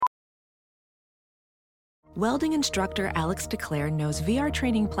Welding instructor Alex DeClaire knows VR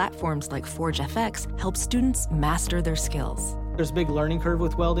training platforms like Forge FX help students master their skills. There's a big learning curve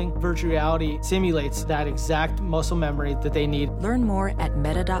with welding. Virtual reality simulates that exact muscle memory that they need. Learn more at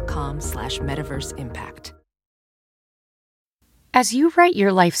meta.com/metaverseimpact. As you write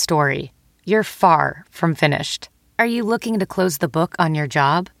your life story, you're far from finished. Are you looking to close the book on your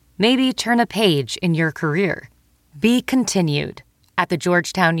job? Maybe turn a page in your career? Be continued at the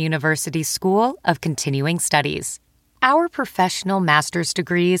Georgetown University School of Continuing Studies. Our professional master's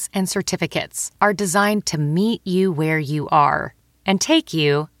degrees and certificates are designed to meet you where you are and take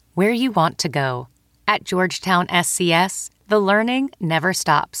you where you want to go. At Georgetown SCS, the learning never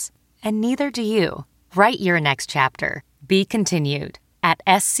stops, and neither do you. Write your next chapter. Be continued at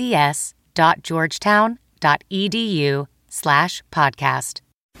scs.georgetown.edu/podcast.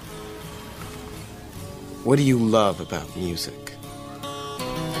 What do you love about music?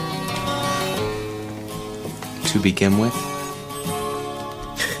 To begin with,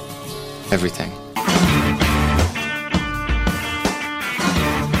 everything.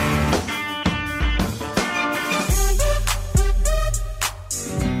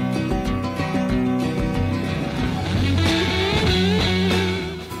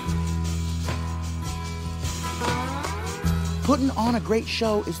 Putting on a great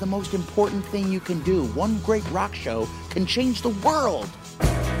show is the most important thing you can do. One great rock show can change the world.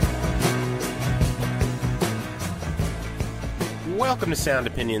 Welcome to Sound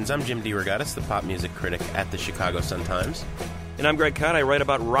Opinions. I'm Jim DeRogatis, the pop music critic at the Chicago Sun-Times. And I'm Greg Kot. I write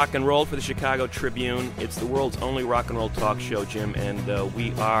about rock and roll for the Chicago Tribune. It's the world's only rock and roll talk show, Jim, and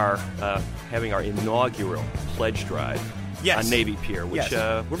we are having our inaugural pledge drive on Navy Pier, which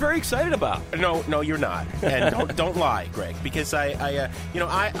we're very excited about. No, you're not, and don't lie, Greg, because I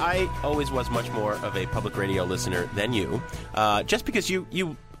always was much more of a public radio listener than you. Just because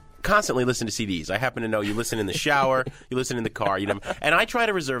you constantly listen to CDs. I happen to know you listen in the shower, you listen in the car, and I try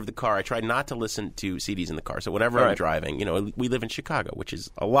to reserve the car. I try not to listen to CDs in the car. So whenever I'm driving, we live in Chicago, which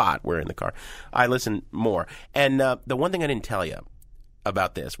is a lot. We're in the car. I listen more. And the one thing I didn't tell you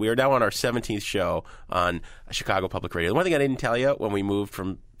about this, we are now on our 17th show on Chicago Public Radio. The one thing I didn't tell you when we moved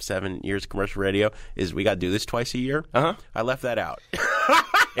from 7 years of commercial radio is we got to do this twice a year. I left that out.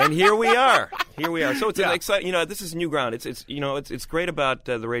 And here we are. So it's exciting. This is new ground. It's great about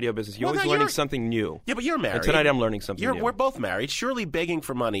the radio business. You're always learning something new. Yeah, but you're married. And tonight I'm learning something new. We're both married. Surely begging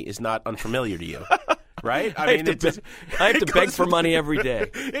for money is not unfamiliar to you. Right? I have to beg for money every day.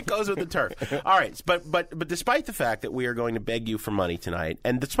 It goes with the turf. All right, but despite the fact that we are going to beg you for money tonight,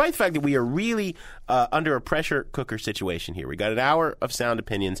 and despite the fact that we are really under a pressure cooker situation here, we got an hour of Sound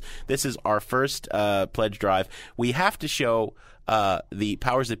Opinions. This is our first pledge drive. We have to show the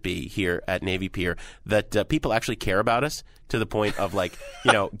powers that be here at Navy Pier that people actually care about us to the point of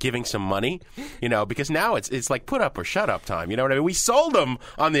giving some money, because now it's like put up or shut up time. You know what I mean? We sold them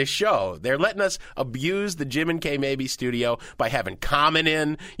on this show. They're letting us abuse the Jim and Kay Mabie studio by having Common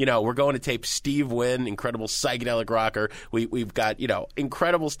in. We're going to tape Steve Wynn, incredible psychedelic rocker. We've got,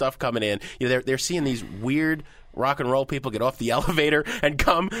 incredible stuff coming in. They're seeing these weird rock and roll people get off the elevator and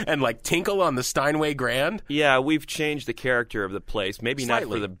come and tinkle on the Steinway Grand. Yeah, we've changed the character of the place. Maybe slightly.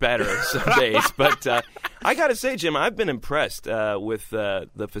 Not for the better some days, but I got to say, Jim, I've been impressed with the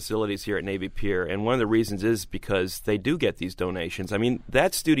facilities here at Navy Pier, and one of the reasons is because they do get these donations. I mean,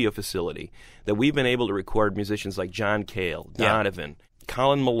 that studio facility that we've been able to record musicians like John Cale, Donovan,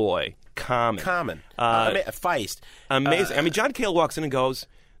 Colin Malloy, Common. Feist. Amazing. I mean, John Cale walks in and goes,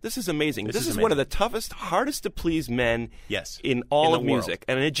 "This is amazing. This is one of the toughest, hardest to please men in all of music,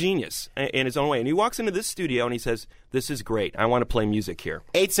 and a genius in his own way." And he walks into this studio and he says, "This is great. I want to play music here."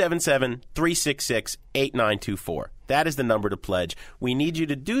 877-366-8924. That is the number to pledge. We need you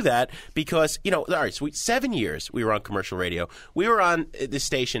to do that because, all right, so 7 years we were on commercial radio. We were on this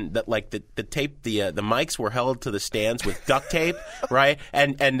station that, the tape, the mics were held to the stands with duct tape, right?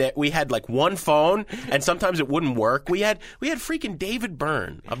 And we had, one phone, and sometimes it wouldn't work. We had freaking David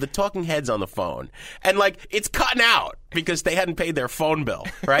Byrne of the Talking Heads on the phone. And, it's cutting out because they hadn't paid their phone bill,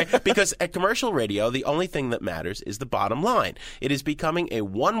 right? Because at commercial radio, the only thing that matters is the bottom line. It is becoming a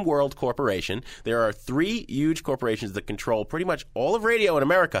one-world corporation. There are 3 huge corporations that control pretty much all of radio in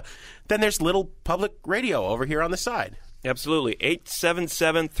America. Then there's little public radio over here on the side. Absolutely.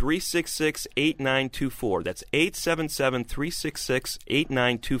 877-366-8924. That's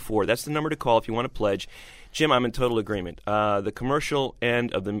 877-366-8924. That's the number to call if you want to pledge. Jim, I'm in total agreement. The commercial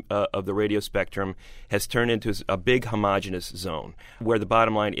end of the radio spectrum has turned into a big homogenous zone where the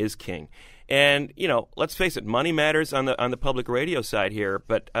bottom line is king. And, let's face it, money matters on the public radio side here,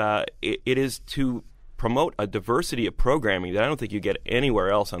 but it is to promote a diversity of programming that I don't think you get anywhere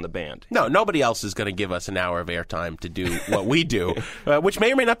else on the band. No, nobody else is going to give us an hour of airtime to do what we do, which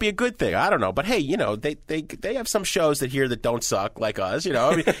may or may not be a good thing. I don't know. But, hey, they have some shows that don't suck like us,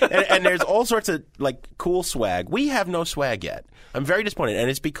 I mean, and there's all sorts of, cool swag. We have no swag yet. I'm very disappointed, and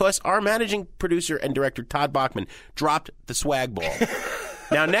it's because our managing producer and director, Todd Bachman, dropped the swag ball.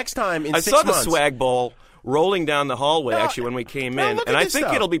 Now, next time in 6 months... I saw the swag ball rolling down the hallway, actually, when we came in. And I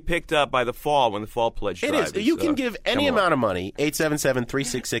think it'll be picked up by the fall, when the fall pledge drive is. You can give any amount of money,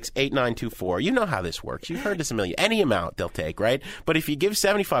 877-366-8924. You know how this works. You've heard this a million. Any amount they'll take, right? But if you give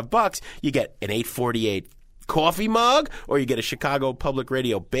 $75, you get an 848 coffee mug, or you get a Chicago Public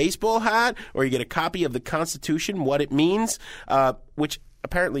Radio baseball hat, or you get a copy of the Constitution, what it means, which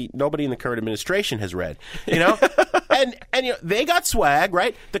apparently nobody in the current administration has read, and they got swag,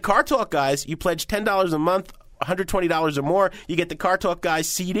 right? The Car Talk guys, you pledge $10 a month, $120 or more, you get the Car Talk guys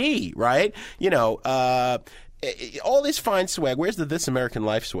CD, right? All this fine swag. Where's the This American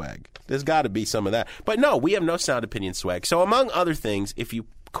Life swag? There's got to be some of that. But no, we have no Sound Opinion swag. So among other things, if you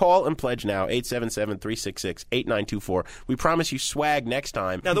call and pledge now, 877-366-8924. We promise you swag next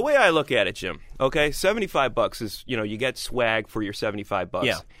time. Now, the way I look at it, Jim, okay, $75 is, you get swag for your $75.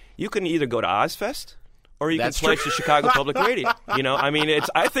 Yeah. You can either go to Ozfest, or you can pledge to Chicago Public Radio.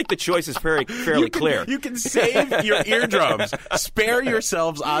 I think the choice is fairly clear. You can save your eardrums, spare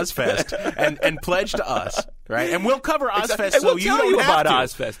yourselves Ozfest, and pledge to us, right? And we'll cover Ozfest, and we'll tell you about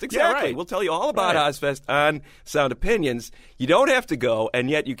Ozfest. Exactly. Yeah, right. We'll tell you all about Ozfest on Sound Opinions. You don't have to go,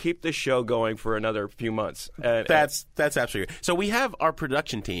 and yet you keep this show going for another few months. That's absolutely right. So we have our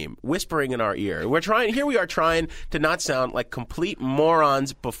production team whispering in our ear. We are trying to not sound like complete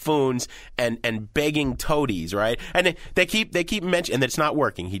morons, buffoons, and begging toadies, right? And they keep mentioning, and it's not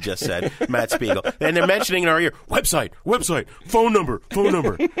working, he just said, Matt Spiegel. And they're mentioning in our ear, website, phone number.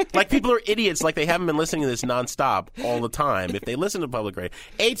 Like people are idiots, like they haven't been listening to this nonstop all the time. If they listen to Public Radio,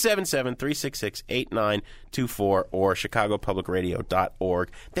 877-366-8924 or ChicagoPublicRadio.org.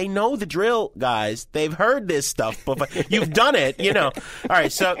 They know the drill, guys. They've heard this stuff before. You've done it, All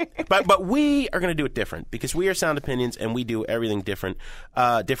right, so, but we are going to do it different because we are Sound Opinions and we do everything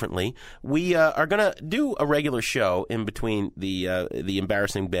differently. We are going to do a regular show in between the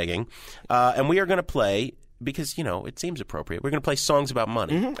embarrassing begging, and we are going to play, because, it seems appropriate, we're going to play songs about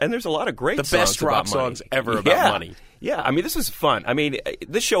money. Mm-hmm. And there's a lot of great songs about money. The best rock songs ever about money. Yeah, I mean, this is fun. I mean,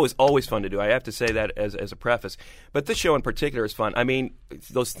 this show is always fun to do. I have to say that as a preface. But this show in particular is fun. I mean,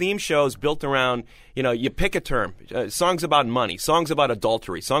 those theme shows built around, you pick a term, songs about money, songs about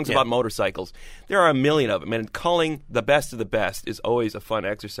adultery, songs about motorcycles. There are a million of them. And culling the best of the best is always a fun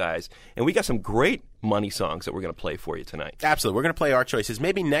exercise. And we got some great money songs that we're going to play for you tonight. Absolutely. We're going to play our choices.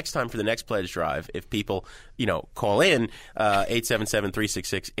 Maybe next time for the next pledge drive, if people, call in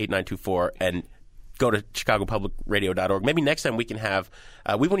 877-366-8924 and go to ChicagoPublicRadio.org. Maybe next time we can have,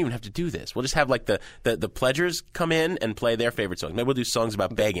 we won't even have to do this. We'll just have the pledgers come in and play their favorite songs. Maybe we'll do songs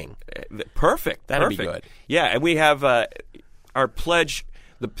about begging. Perfect. That'd be good. Yeah, and we have our pledge.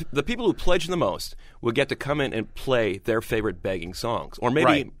 The people who pledge the most will get to come in and play their favored begging songs, or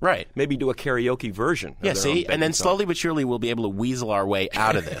maybe maybe do a karaoke version. Yeah, see, and then slowly but surely we'll be able to weasel our way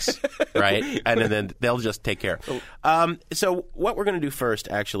out of this, right? And then they'll just take care. So what we're going to do first,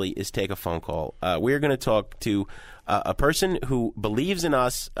 actually, is take a phone call. We're going to talk to a person who believes in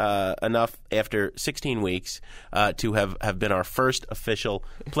us enough after 16 weeks to have been our first official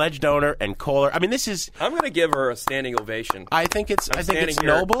pledge donor and caller. I mean, this is. I'm going to give her a standing ovation. I think it's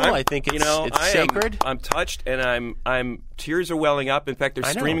noble. I think it's sacred. I'm touched, and I'm tears are welling up. In fact, they're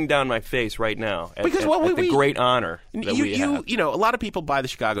streaming down my face right now. Because the great honor that we have. A lot of people buy the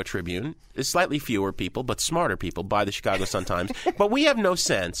Chicago Tribune. Slightly fewer people, but smarter people buy the Chicago Sun-Times. But we have no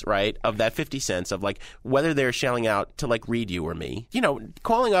sense, right, of that 50 cents of whether they're shelling out to read you or me.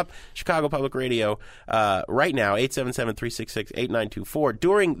 Calling up Chicago Public Radio right now, 877-366-8924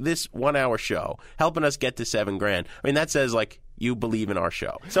 during this 1 hour show, helping us get to $7,000. I mean, that says you believe in our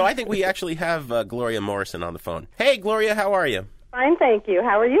show. So I think we actually have Gloria Morrison on the phone. Hey, Gloria, how are you? Fine, thank you.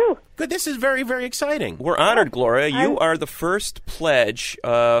 How are you? Good. This is very, very exciting. We're honored, Gloria. You are the first pledge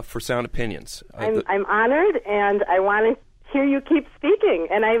for Sound Opinions. I'm honored, and I want to hear you keep speaking.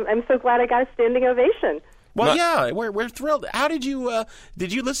 And I'm so glad I got a standing ovation. Well, yeah, we're thrilled. How did you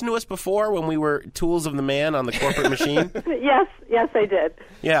listen to us before when we were tools of the man on the corporate machine? Yes, I did.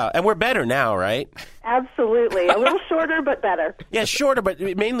 Yeah, and we're better now, right? Absolutely. A little shorter, but better. Yeah, shorter, but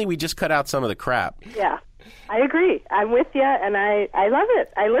mainly we just cut out some of the crap. Yeah, I agree. I'm with you, and I love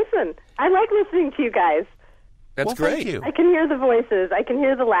it. I listen. I like listening to you guys. That's great. Thank you. I can hear the voices. I can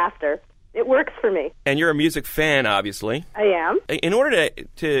hear the laughter. it works for me. And you're a music fan, obviously. I am. In order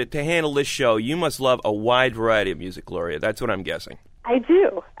to handle this show, you must love a wide variety of music, Gloria. That's what I'm guessing. I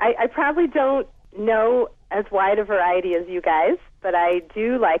do. I probably don't know as wide a variety as you guys, but I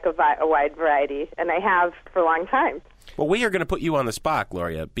do like a wide variety, and I have for a long time. Well, we are going to put you on the spot,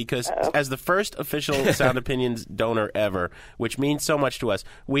 Gloria, because as the first official Sound Opinions donor ever, which means so much to us,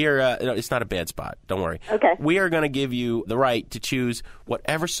 we are, it's not a bad spot, don't worry. Okay. We are going to give you the right to choose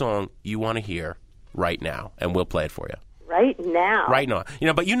whatever song you want to hear right now, and we'll play it for you. Right now. Right now.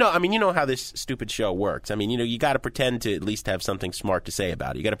 But you know how this stupid show works. I mean, you got to pretend to at least have something smart to say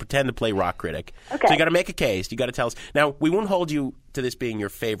about it. You got to pretend to play Rock Critic. Okay. So you got to make a case. You got to tell us. Now, we won't hold you to this being your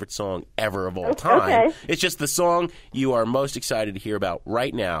favorite song ever of all time. Okay. It's just the song you are most excited to hear about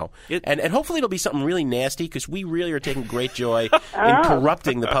right now. And hopefully it'll be something really nasty, because we really are taking great joy in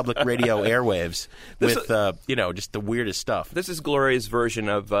corrupting the public radio airwaves with, just the weirdest stuff. This is Gloria's version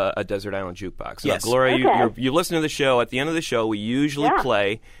of a Desert Island Jukebox. Yes. Now, Gloria, Okay. you listen to the show. At the end of the show, we usually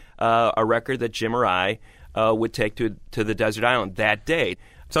play a record that Jim or I would take to the Desert Island that day.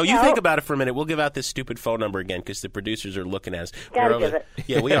 So you think about it for a minute. We'll give out this stupid phone number again, because the producers are looking at us. Gotta give it.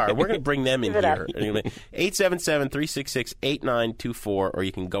 Yeah, we are. We're going to bring them in Give it here. up. 877-366-8924, or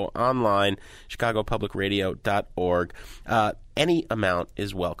you can go online, chicagopublicradio.org. Any amount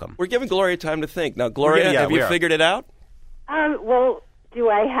is welcome. We're giving Gloria time to think. Now, Gloria, have you figured it out? Well, do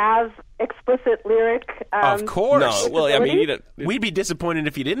I have explicit lyric? Of course. No. Well, I mean, we'd be disappointed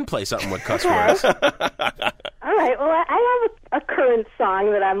if you didn't play something with cuss words. All right. Well, I have a current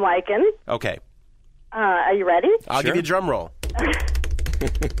song that I'm liking. Okay. Are you ready? I'll give you a drum roll.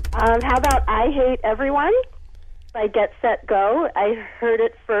 How about I Hate Everyone by Get Set Go? I heard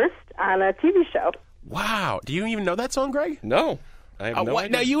it first on a TV show. Wow. Do you even know that song, Greg? No. I have no idea.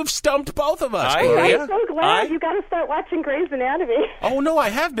 Now you have stumped both of us, I- Gloria. I'm so glad. You got to start watching Grey's Anatomy. Oh, no, I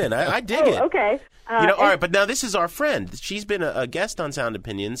have been. I dig it. Okay. All right, but now this is our friend. She's been a guest on Sound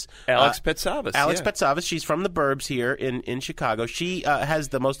Opinions. Alex Petsavas. Alex Petsavas. She's from the Burbs here in Chicago. She has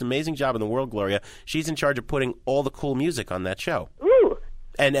the most amazing job in the world, Gloria. She's in charge of putting all the cool music on that show. Ooh.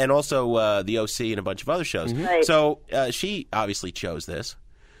 And also the OC and a bunch of other shows. Mm-hmm. Right. So she obviously chose this.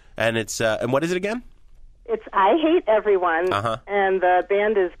 And it's and what is it again? It's I Hate Everyone, and the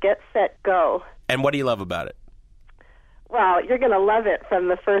band is Get Set Go. And what do you love about it? Well, you're going to love it from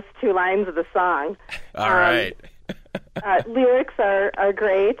the first two lines of the song. All right. Lyrics are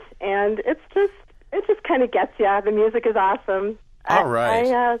great, and it just kind of gets you. The music is awesome. All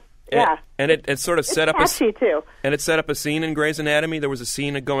right. Yeah. And it sort of set up catchy too. And it set up a scene in Grey's Anatomy. There was a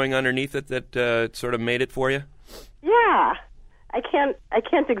scene going underneath it that sort of made it for you. Yeah. I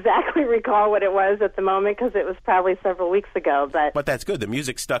can't exactly recall what it was at the moment, because it was probably several weeks ago. But that's good. The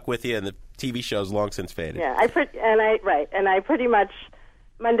music stuck with you, and the TV show's long since faded. Yeah, I pretty much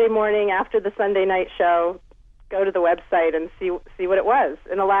Monday morning after the Sunday night show go to the website and see what it was.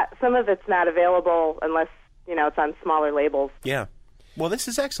 And some of it's not available unless it's on smaller labels. Yeah. Well, this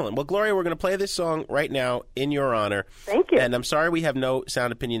is excellent. Well, Gloria, we're going to play this song right now in your honor. Thank you. And I'm sorry we have no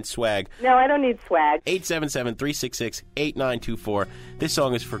Sound Opinion swag. No, I don't need swag. 877-366-8924. This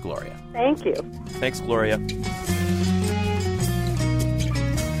song is for Gloria. Thank you. Thanks, Gloria.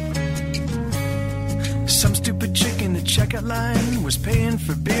 Some stupid chick in the checkout line was paying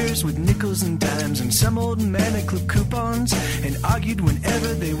for beers with nickels and dimes and some old man had clipped coupons and argued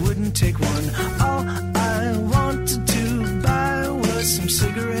whenever they wouldn't take one. All I wanted to buy was some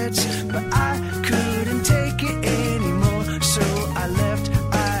cigarettes, but I couldn't take it anymore, so I left.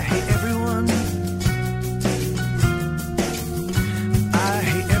 I hate everyone. I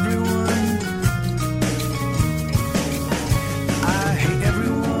hate everyone. I hate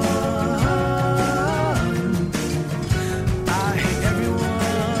everyone. I hate everyone.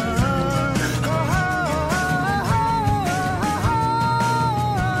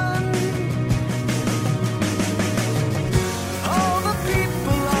 All the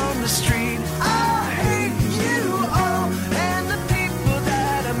people on the street, I hate you all. And the people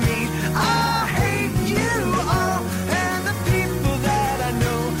that I meet, I hate you all. And the people that I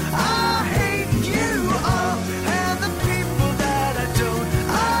know, I hate you all. And the people that I don't,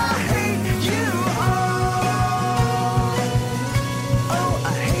 I hate you all. Oh, I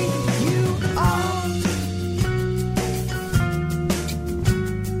hate you all.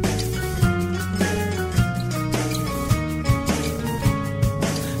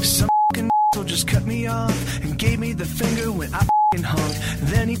 Some f***ing asshole just cut me off and gave me the finger when I f***ing honked.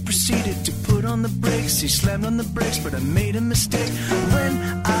 Then he proceeded to put on the brakes. He slammed on the brakes, but I made a mistake.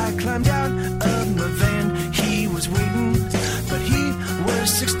 When I climbed out of my van, he was waiting, but he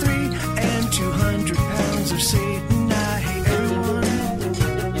was 6'3" and 200 pounds of Satan. I hate everyone.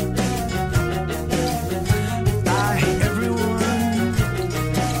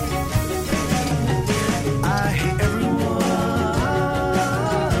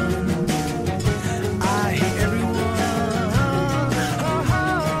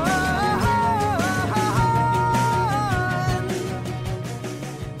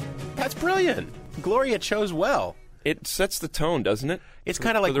 Gloria chose well. It sets the tone, doesn't it? It's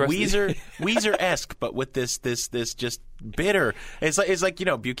kind of like Weezer-esque, but with this just bitter. It's like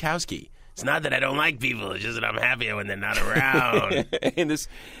Bukowski. It's not that I don't like people; it's just that I'm happier when they're not around.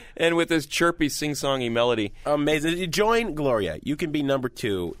 and with this chirpy, sing-songy melody. Amazing. Join Gloria. You can be number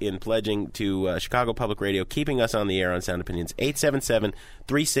 2 in pledging to Chicago Public Radio, keeping us on the air on Sound Opinions.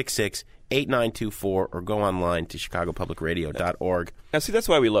 877-366-8924, or go online to chicagopublicradio.org. Now, see, that's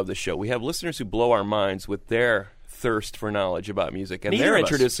why we love this show. We have listeners who blow our minds with their thirst for knowledge about music, and they're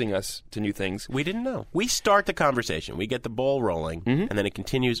introducing us to new things we didn't know. We start the conversation, we get the ball rolling, and then it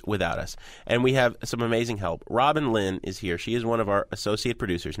continues without us. And we have some amazing help. Robin Lynn is here. She is one of our associate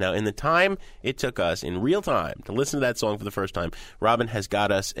producers. Now, in the time it took us in real time to listen to that song for the first time, Robin has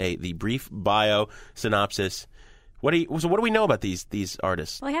got us the brief bio synopsis. What do we know about these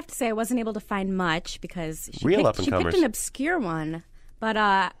artists? Well, I have to say I wasn't able to find much because she picked an obscure one,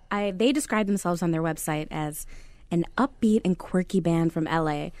 but they describe themselves on their website as an upbeat and quirky band from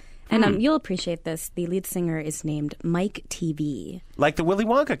L.A. And you'll appreciate this. The lead singer is named Mike TV. Like the Willy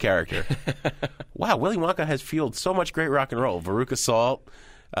Wonka character. Wow, Willy Wonka has fueled so much great rock and roll. Veruca Salt,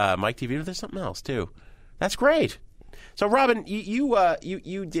 Mike TV. There's something else, too. That's great. So, Robin,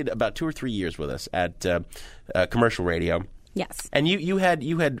 you did about 2 or 3 years with us at commercial radio. Yes. And you had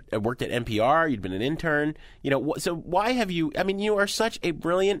worked at NPR. You'd been an intern. So why have you? I mean, you are such a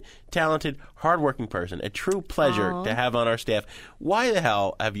brilliant, talented, hardworking person. A true pleasure to have on our staff. Why the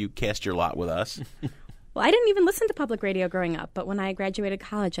hell have you cast your lot with us? Well, I didn't even listen to public radio growing up, but when I graduated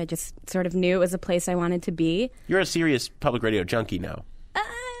college, I just sort of knew it was a place I wanted to be. You're a serious public radio junkie now.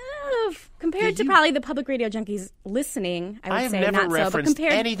 Compared to probably the public radio junkies listening, I would say not so. I have never referenced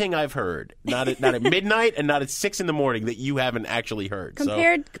anything I've heard, not at midnight and not at 6 in the morning, that you haven't actually heard.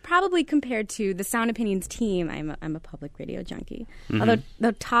 Probably compared to the Sound Opinions team, I'm a public radio junkie. Although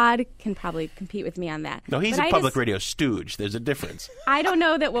Todd can probably compete with me on that. No, he's a public radio stooge. There's a difference. I don't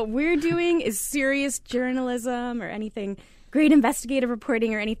know that what we're doing is serious journalism or anything, great investigative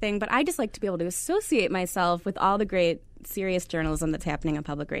reporting or anything, but I just like to be able to associate myself with all the great serious journalism that's happening on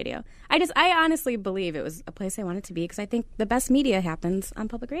public radio. I honestly believe it was a place I wanted to be because I think the best media happens on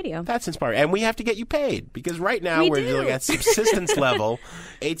public radio. That's inspiring. And we have to get you paid because right now we're doing at subsistence level.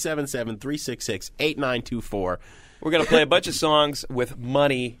 877-366-8924. We're going to play a bunch of songs with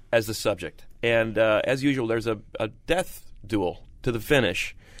money as the subject. And as usual, there's a death duel to the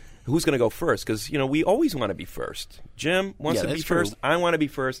finish. Who's going to go first? Because, we always want to be first. Jim wants to be first. I want to be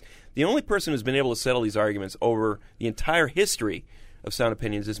first. The only person who's been able to settle these arguments over the entire history of Sound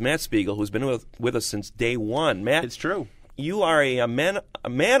Opinions is Matt Spiegel, who's been with us since day one. Matt, it's true. You are a man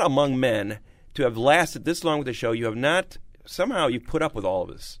among men to have lasted this long with the show. You have not, somehow you've put up with all of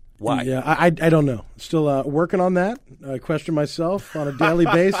this. Why? Yeah, I don't know. Still working on that. I question myself on a daily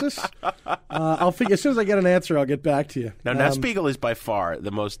basis. I'll figure as soon as I get an answer, I'll get back to you. Now Spiegel is by far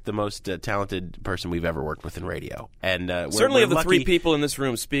the most talented person we've ever worked with in radio, and certainly we're of the lucky. 3 people in this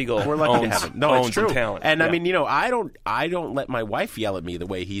room, Spiegel we're lucky to have him. No, it's true. Talent. And I mean, I don't let my wife yell at me the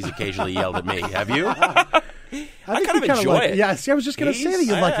way he's occasionally yelled at me. Have you? I kind of enjoy it. Yeah, see, I was just going to say that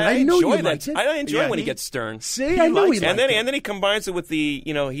you liked it. I know you liked it. I enjoy when he gets stern. See, I know he liked it. And then he combines it with the,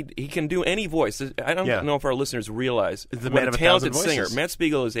 he can do any voice. I don't know if our listeners realize what a talented singer. Matt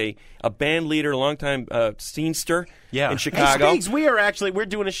Spiegel is a band leader, a longtime scenester in Chicago. Hey, Spiegs, we're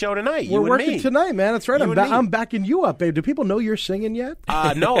doing a show tonight. We're working tonight, man. That's right. I'm backing you up, babe. Do people know you're singing yet?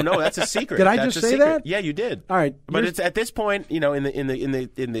 No, that's a secret. Did I just say that? Yeah, you did. All right, but it's at this point, in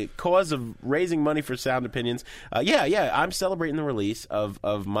the cause of raising money for Sound Opinions. I'm celebrating the release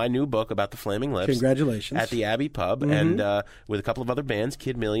of my new book about the Flaming Lips. Congratulations. At the Abbey Pub, and with a couple of other bands,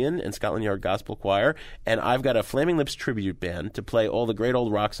 Kid Million and Scotland Yard Gospel Choir. And I've got a Flaming Lips tribute band to play all the great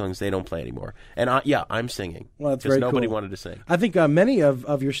old rock songs they don't play anymore. And I'm singing. Well, that's very cool. Nobody wanted to sing. I think many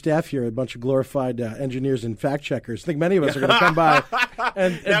of your staff here, a bunch of glorified engineers and fact checkers, I think many of us are going to come by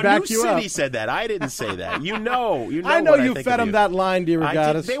and back you up. New City said that. I didn't say that. You know. I know you fed them that line,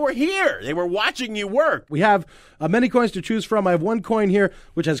 DeRogatis. They were here. They were watching you work. We have many coins to choose from. I have one coin here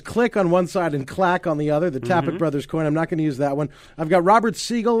which has click on one side and clack on the other, the Tappet Brothers coin. I'm not going to use that one. I've got Robert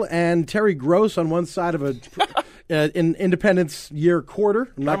Siegel and Terry Gross on one side of an Independence Year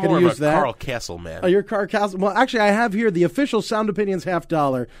quarter. I'm not going to use that. Carl Castle, man. Oh, you're Carl Castle. Well, actually, I have here the official Sound Opinions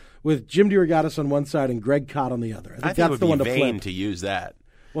 $50 with Jim DeRogatis on one side and Greg Cott on the other. I think that's the one to flip. It would be vain to use that.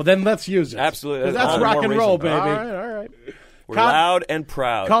 Well, then let's use it. Absolutely. That's rock and roll, baby. All right. We're loud and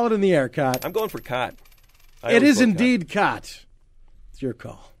proud. Call it in the air, Cott. I'm going for Cott. It is indeed Cott. It's your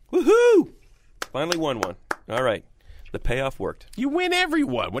call. Woohoo! Finally won one. All right. The payoff worked. You win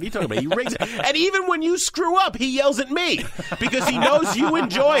everyone. What are you talking about? You raise it. And even when you screw up, he yells at me because he knows you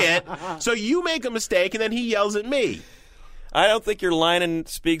enjoy it. So you make a mistake, and then he yells at me. I don't think you're lining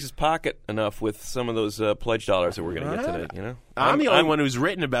Speaks' pocket enough with some of those pledge dollars that we're going to get today. You know, I'm the only one who's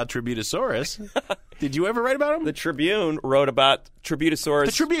written about Tributosaurus. Did you ever write about him? The Tribune wrote about Tributosaurus.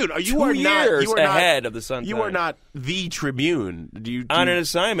 The Tribune. You are years ahead of the Sun. You are not the Tribune. On an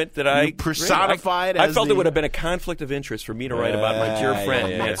assignment that I personified. I felt it would have been a conflict of interest for me to write about my dear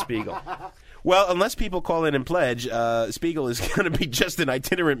friend Matt Spiegel. Well, unless people call in and pledge, Spiegel is going to be just an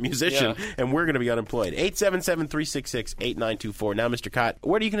itinerant musician, and we're going to be unemployed. 877-366-8924. Now, Mr. Cott,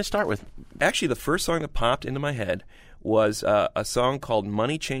 what are you going to start with? Actually, the first song that popped into my head was a song called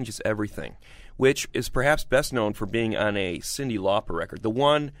Money Changes Everything, which is perhaps best known for being on a Cyndi Lauper record, the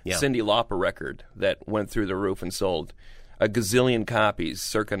one Cyndi Lauper record that went through the roof and sold a gazillion copies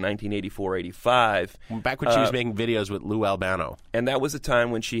circa 1984-85. Back when she was making videos with Lou Albano. And that was the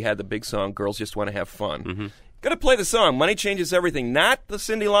time when she had the big song, Girls Just Want to Have Fun. Mm-hmm. Going to play the song, Money Changes Everything. Not the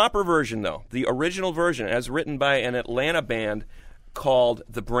Cyndi Lauper version, though. The original version, as written by an Atlanta band called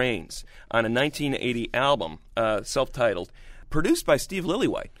The Brains on a 1980 album, self-titled, produced by Steve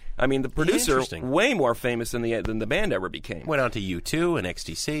Lillywhite. I mean, the producer, way more famous than the band ever became. Went on to U2 and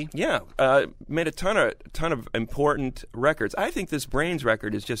XTC. Yeah, made a ton of important records. I think this Brains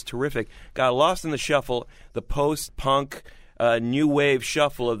record is just terrific. Got lost in the shuffle, the post-punk, new wave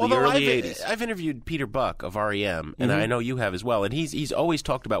shuffle of the early 80s. I've interviewed Peter Buck of REM, and I know you have as well, and he's always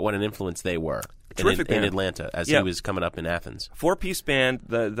talked about what an influence they were in Atlanta as he was coming up in Athens. 4-piece band.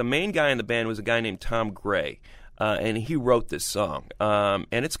 The main guy in the band was a guy named Tom Gray. And he wrote this song, and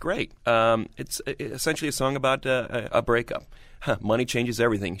it's great. It's essentially a song about a breakup. Money changes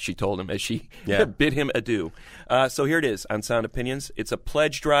everything, she told him as she bid him adieu. So here it is on Sound Opinions. It's a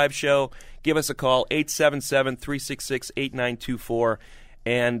pledge drive show. Give us a call, 877-366-8924,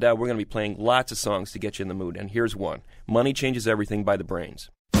 and we're going to be playing lots of songs to get you in the mood. And here's one, Money Changes Everything by The Brains.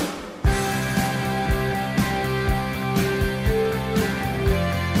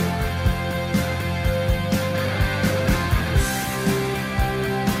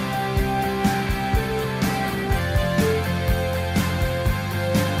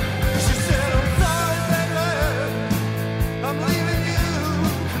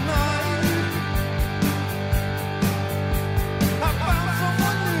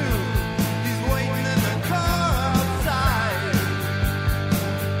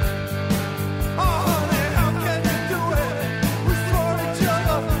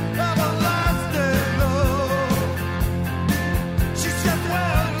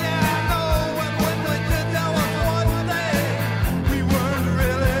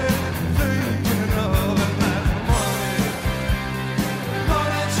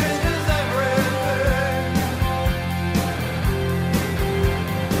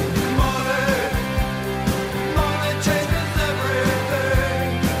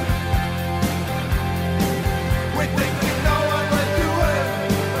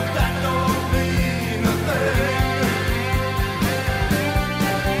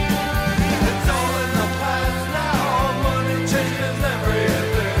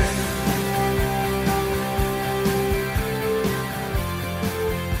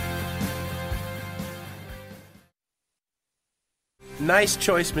 Nice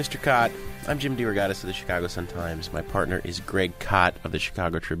choice, Mr. Cott. I'm Jim DeRogatis of the Chicago Sun-Times. My partner is Greg Cott of the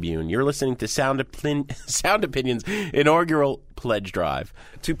Chicago Tribune. You're listening to Sound Opinions inaugural pledge drive.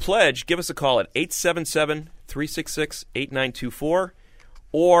 To pledge, give us a call at 877-366-8924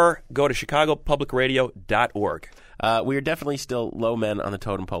 or go to chicagopublicradio.org. We are definitely still low men on the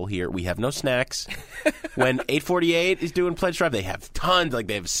totem pole here. We have no snacks. When 848 is doing pledge drive, they have tons. Like,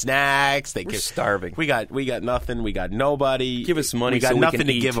 they have snacks. We're starving. We got nothing. We got nobody. Give us money. We got so nothing we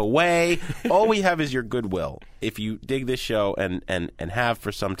can to give away. All we have is your goodwill. If you dig this show and have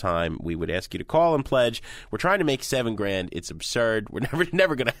for some time, we would ask you to call and pledge. We're trying to make $7,000. It's absurd. We're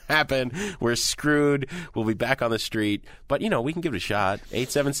never going to happen. We're screwed. We'll be back on the street. But, we can give it a shot.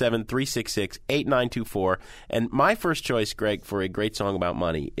 877-366-8924. And my first choice, Greg, for a great song about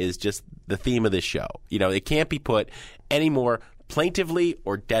money is just the theme of this show. It can't be put any more plaintively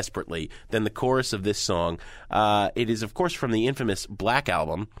or desperately than the chorus of this song. It is, of course, from the infamous Black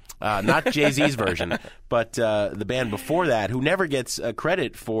Album, not Jay-Z's version, but the band before that, who never gets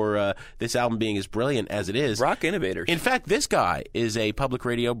credit for this album being as brilliant as it is. Rock innovators. In fact, this guy is a public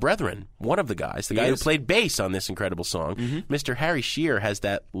radio brethren, one of the guys, the guy who played bass on this incredible song. Mm-hmm. Mr. Harry Shearer has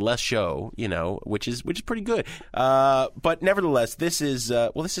that Les Show, which is pretty good. But nevertheless, this is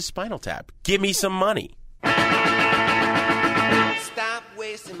Spinal Tap. Give me some money. Stop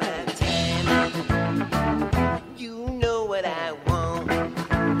wasting my time. You know what I want.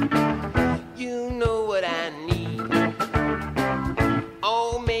 You know what I need.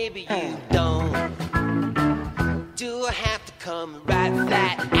 Oh, maybe you don't. Do I have to come right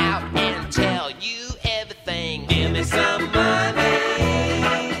flat out and tell you everything? Give me some money.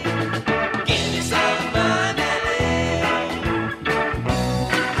 Give me some money.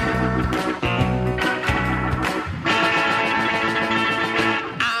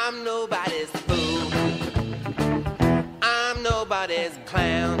 I'm nobody's fool. I'm nobody's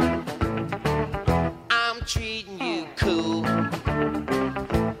clown. I'm treating you cool.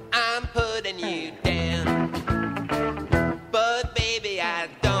 I'm putting you down. But baby, I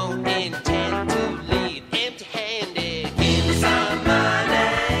don't intend to leave empty-handed. Give me some money.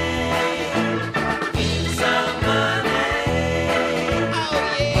 Give me some money.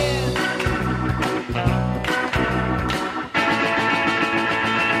 Oh yeah.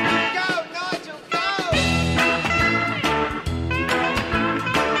 Go, Nigel, go.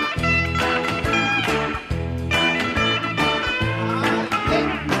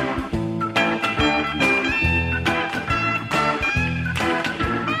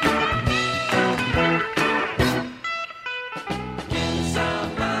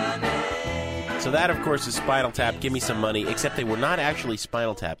 So that, of course, is Spinal Tap, Give Me Some Money, except they were not actually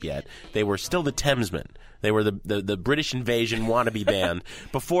Spinal Tap yet. They were still the Thamesmen. They were the British Invasion wannabe band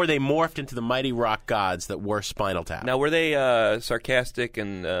before they morphed into the mighty rock gods that were Spinal Tap. Now, were they sarcastic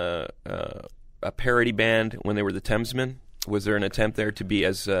and a parody band when they were the Thamesmen? Was there an attempt there to be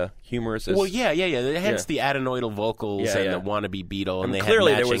as humorous as... Well, yeah. Hence the adenoidal vocals and the wannabe Beatle. And they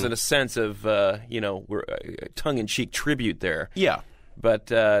clearly had there was a sense of, tongue-in-cheek tribute there. Yeah. But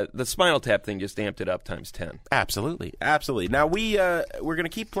the Spinal Tap thing just amped it up times 10. Absolutely. Now, we're going to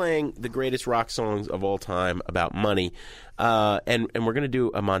keep playing the greatest rock songs of all time about money, and we're going to do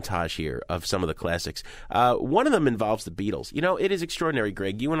a montage here of some of the classics. One of them involves the Beatles. You know, it is extraordinary,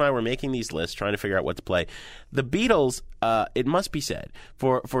 Greg. You and I were making these lists, trying to figure out what to play. The Beatles, it must be said,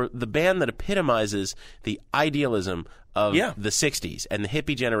 for the band that epitomizes the idealism of the 60s and the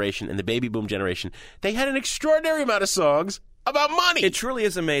hippie generation and the baby boom generation, they had an extraordinary amount of songs about money. It truly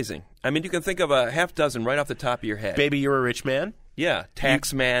is amazing. I mean, you can think of a half dozen right off the top of your head. Baby, You're a Rich Man. Yeah.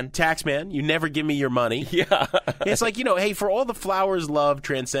 Taxman. You Never Give Me Your Money. Yeah. It's like, hey, for all the flowers, love,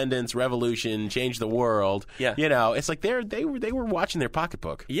 transcendence, revolution, change the world. Yeah. It's like they were watching their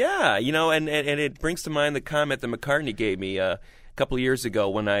pocketbook. Yeah. And it brings to mind the comment that McCartney gave me a couple of years ago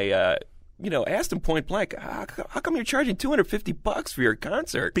when I asked him point blank, how come you're charging $250 for your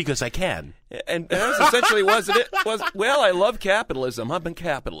concert? Because I can. And that's essentially was, well, I love capitalism. I'm a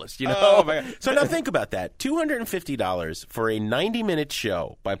capitalist, Oh, my God. So now think about that. $250 for a 90-minute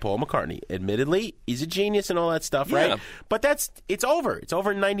show by Paul McCartney. Admittedly, he's a genius and all that stuff, right? But it's over. It's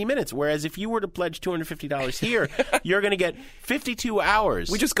over in 90 minutes. Whereas if you were to pledge $250 here, you're going to get 52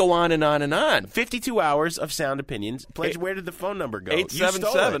 hours. We just go on and on and on. 52 hours of sound opinions. Pledge, where did the phone number go?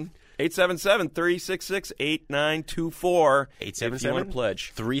 877. 877-366-8924 if you want to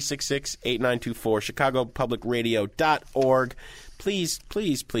pledge. 366-8924, chicagopublicradio.org. Please,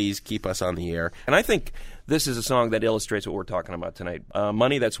 please, please keep us on the air. And I think this is a song that illustrates what we're talking about tonight.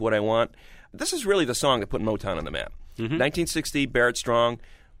 Money, That's What I Want. This is really the song that put Motown on the map. 1960, Barrett Strong,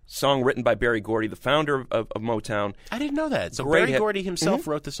 song written by Berry Gordy, the founder of Motown. I didn't know that. So Berry Gordy himself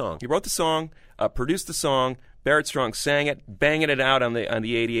wrote the song. He wrote the song, produced the song. Barrett Strong sang it, banging it out on the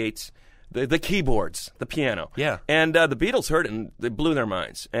 88s, the keyboards, the piano. Yeah. And the Beatles heard it, and they blew their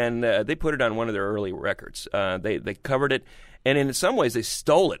minds. And they put it on one of their early records. They covered it, and in some ways they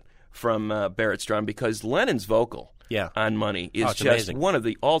stole it from Barrett Strong because Lennon's vocal on Money is just amazing. One of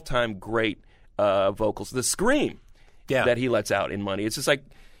the all-time great vocals. The scream that he lets out in Money. It's just like,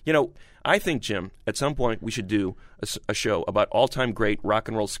 I think, Jim, at some point we should do a show about all-time great rock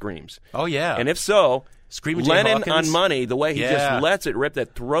and roll screams. Oh, yeah. And if so... Screaming Lennon Jay on Money, the way he just lets it rip,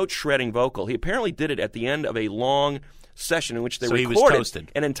 that throat-shredding vocal. He apparently did it at the end of a long session in which they recorded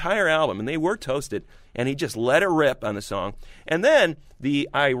an entire album, and they were toasted, and he just let it rip on the song. And then the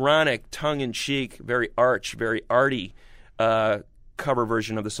ironic, tongue-in-cheek, very arch, very arty cover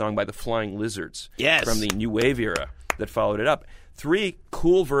version of the song by the Flying Lizards from the New Wave era that followed it up. 3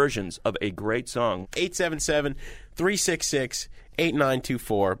 cool versions of a great song.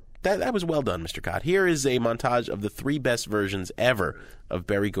 877-366-8924. That was well done, Mr. Cott. Here is a montage of the 3 best versions ever of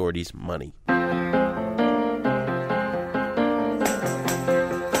Berry Gordy's Money.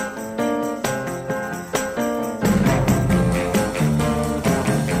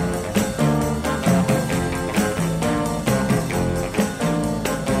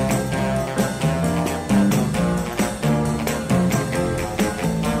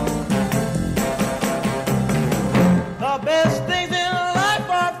 The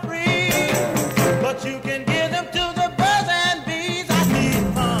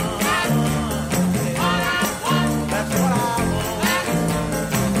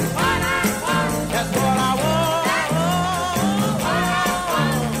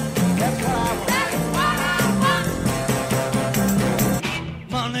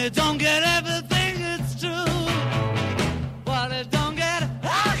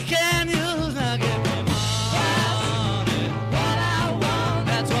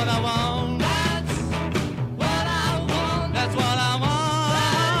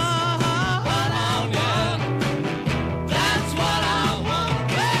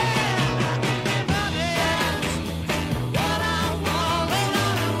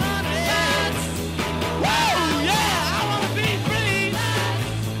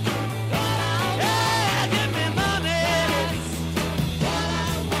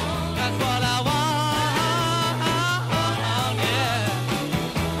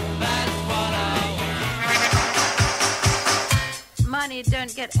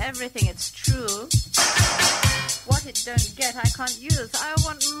don't get everything, it's true. What it don't get, I can't use. I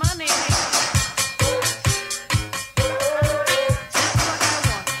want money.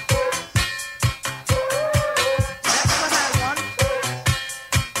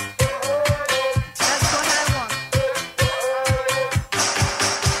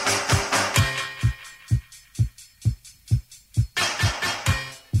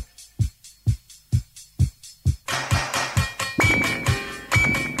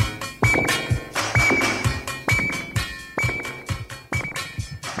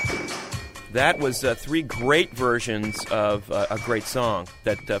 That was three great versions of a great song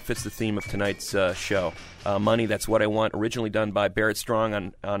that fits the theme of tonight's show. Money, That's What I Want, originally done by Barrett Strong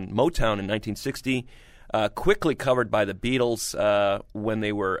on Motown in 1960, quickly covered by the Beatles when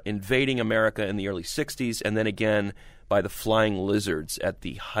they were invading America in the early 60s, and then again by the Flying Lizards at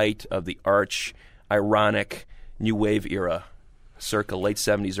the height of the arch-ironic New Wave era. Circa late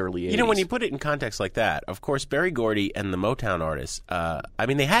 70s, early 80s. You know, when you put it in context like that, of course, Berry Gordy and the Motown artists, I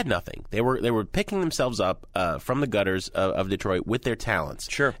mean, they had nothing. They were picking themselves up from the gutters of Detroit with their talents.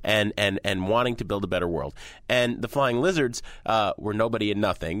 Sure. And wanting to build a better world. And the Flying Lizards were nobody and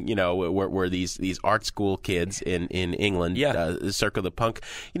nothing, you know, were these art school kids in England, circa the punk.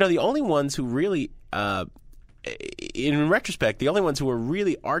 You know, the only ones who really... in retrospect, the only ones who were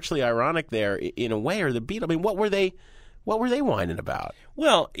really archly ironic there, in a way, are the Beatles. I mean, what were they whining about?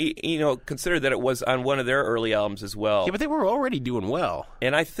 Well, you know, consider that it was on one of their early albums as well. Yeah, but they were already doing well.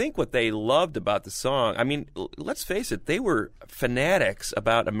 And I think what they loved about the song, I mean, let's face it, they were fanatics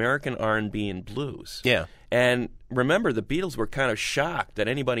about American R&B and blues. Yeah. And remember, the Beatles were kind of shocked that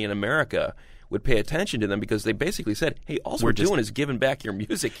anybody in America would pay attention to them, because they basically said, hey, all we're doing is giving back your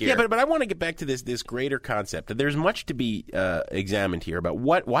music here. Yeah, but I want to get back to this greater concept. There's much to be examined here about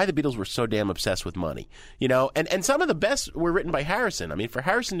why the Beatles were so damn obsessed with money. You know, and some of the best were written by Harrison. I mean, for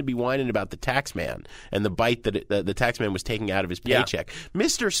Harrison to be whining about the tax man and the bite that the tax man was taking out of his paycheck. Yeah.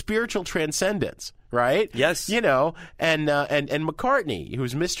 Mr. Spiritual Transcendence. Right? Yes. You know, and McCartney,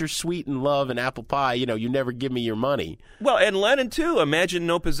 who's Mr. Sweet and Love and Apple Pie, you know, you never give me your money. Well, and Lennon, too, Imagine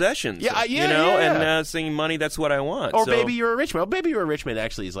No Possessions. Yeah, you know, and singing Money, That's What I Want. Or Baby You're a Rich Man. Well, Baby You're a Rich Man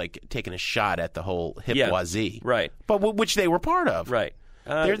actually is like taking a shot at the whole hip wazee. Right. But which they were part of. Right.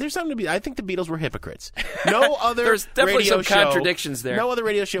 There's something to be. I think the Beatles were hypocrites. No other There's definitely radio some contradictions there. No other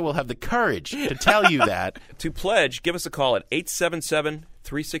radio show will have the courage to tell you that. To pledge, give us a call at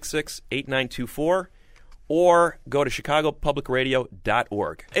 877-366-8924. Or go to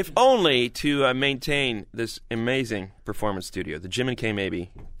chicagopublicradio.org. If only to maintain this amazing performance studio, the Jim and Kay Mabie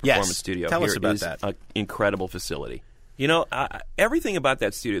Performance Studio. Tell us here about is that. An incredible facility. You know, everything about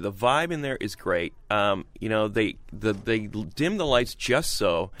that studio, the vibe in there is great. You know, they dim the lights just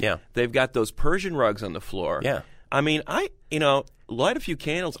so. Yeah. They've got those Persian rugs on the floor. Yeah. I mean, light a few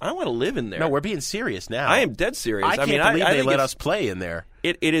candles. I want to live in there. No, we're being serious now. I am dead serious. I can't believe they let us play in there.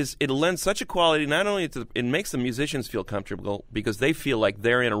 It lends such a quality. Not only it makes the musicians feel comfortable, because they feel like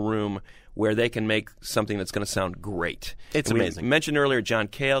they're in a room where they can make something that's going to sound great. It's amazing. We mentioned earlier, John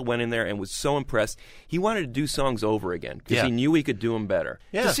Cale went in there and was so impressed. He wanted to do songs over again because he knew he could do them better.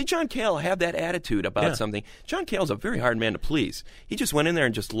 Yeah. To see John Cale have that attitude about something, John Cale's a very hard man to please. He just went in there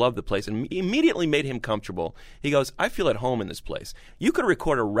and just loved the place and immediately made him comfortable. He goes, I feel at home in this place. You could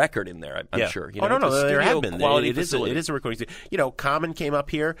record a record in there, I'm sure. You know, no, there have been. Quality it is a recording studio. You know, Common came up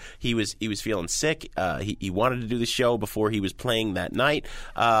here. He was feeling sick. He wanted to do the show before he was playing that night.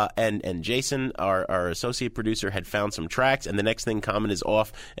 And Jason, our associate producer, had found some tracks, and the next thing, Common is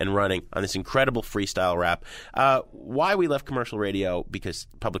off and running on this incredible freestyle rap. Why we left commercial radio? Because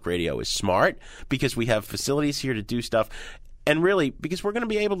public radio is smart, because we have facilities here to do stuff, and really because we're going to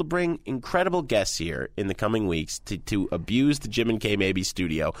be able to bring incredible guests here in the coming weeks to abuse the Jim and Kay Mabie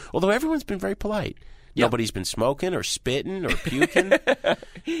studio, although everyone's been very polite. Yep. Nobody's been smoking or spitting or puking,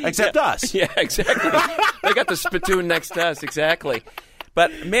 except us. Yeah, exactly. They got the spittoon next to us, exactly.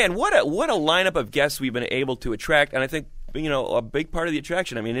 But man, what a lineup of guests we've been able to attract, and I think a big part of the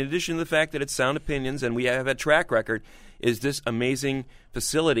attraction. I mean, in addition to the fact that it's Sound Opinions and we have a track record, is this amazing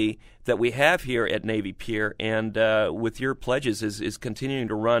facility that we have here at Navy Pier, and with your pledges is continuing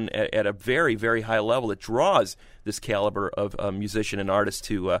to run at a very, very high level that draws this caliber of musician and artist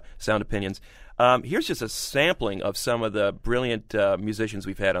to Sound Opinions. Here's just a sampling of some of the brilliant musicians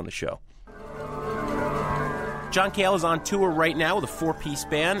we've had on the show. John Cale is on tour right now with a 4-piece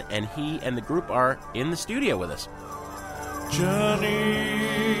band, and he and the group are in the studio with us.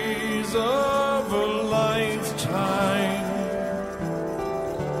 Journeys of a lifetime,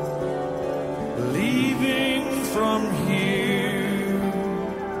 leaving from here,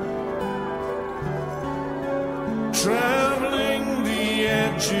 traveling the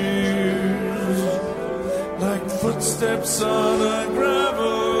steps on a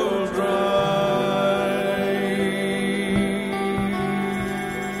gravel drive.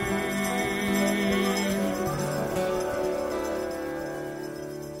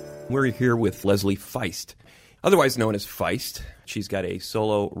 We're here with Leslie Feist, otherwise known as Feist. She's got a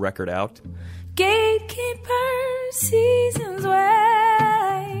solo record out. Gatekeeper, seasons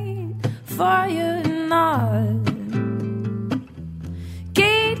wait for you not.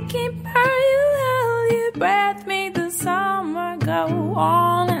 Gatekeeper, you breath me the summer, go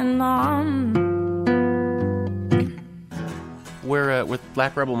on and on. We're with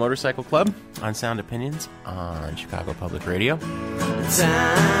Black Rebel Motorcycle Club on Sound Opinions on Chicago Public Radio. Time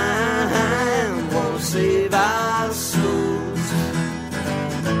won't save our souls.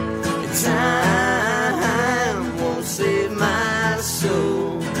 Time won't save my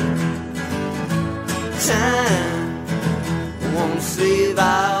soul. Time won't save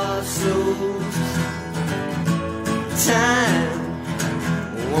our souls.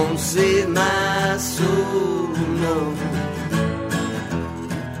 Time won't save my soul, no.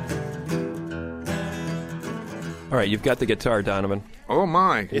 All right, you've got the guitar, Donovan. Oh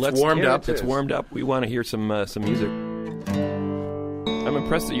my! It's warmed up. It's warmed up. We want to hear some music. I'm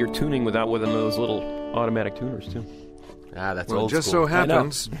impressed that you're tuning without one of those little automatic tuners too. Ah, that's well, old just school. so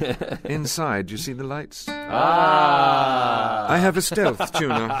happens, inside, you see the lights? Ah! I have a stealth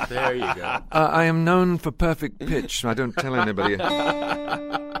tuner. There you go. I am known for perfect pitch, so I don't tell anybody.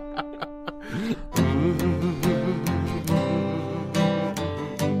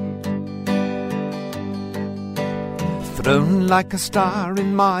 Thrown like a star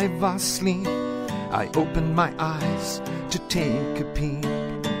in my vast sleep, I opened my eyes to take a peep,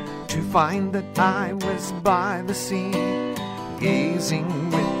 to find that I was by the sea,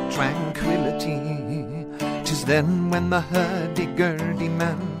 gazing with tranquility. 'Tis then when the hurdy-gurdy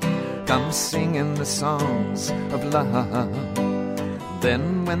man comes singing the songs of love.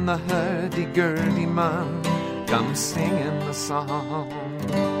 Then when the hurdy-gurdy man comes singing the song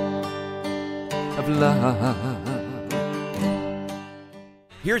of love.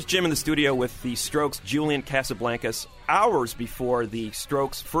 Here's Jim in the studio with the Strokes' Julian Casablancas, hours before the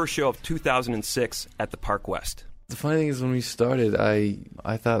Strokes' first show of 2006 at the Park West. The funny thing is, when we started, I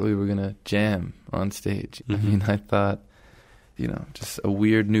thought we were going to jam on stage. Mm-hmm. I mean, I thought, just a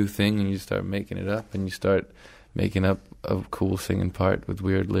weird new thing, and you start making it up, and you start making up a cool singing part with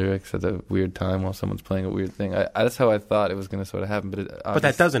weird lyrics at a weird time while someone's playing a weird thing. That's how I thought it was going to sort of happen. But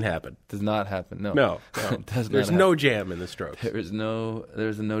that doesn't happen. Does not happen, no. No. It does There's not no happen. jam in the Strokes. There's a no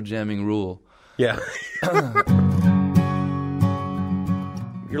jamming rule. Yeah.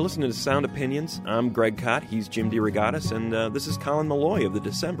 You're listening to Sound Opinions. I'm Greg Kot. He's Jim DeRogatis, and this is Colin Malloy of the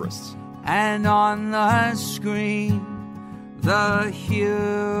Decemberists. And on the screen, the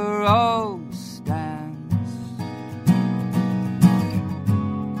hero stands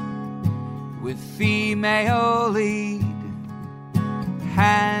with female lead,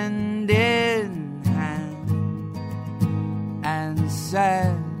 hand in hand, and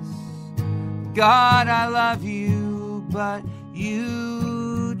says, God, I love you, but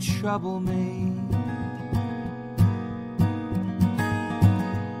you trouble me.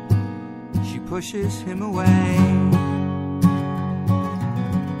 She pushes him away.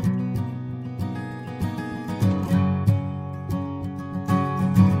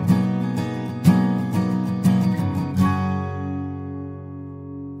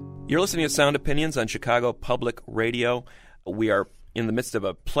 You're listening to Sound Opinions on Chicago Public Radio. We are in the midst of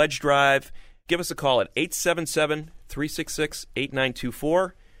a pledge drive. Give us a call at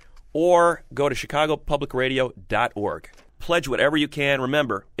 877-366-8924 or go to chicagopublicradio.org. Pledge whatever you can.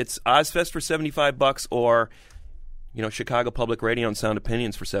 Remember, it's Ozfest for $75 or Chicago Public Radio and Sound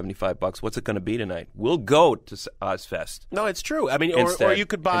Opinions for $75. What's it going to be tonight? We'll go to Ozfest. No, it's true. I mean, or you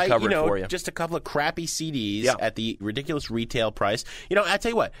could buy, just a couple of crappy CDs at the ridiculous retail price. I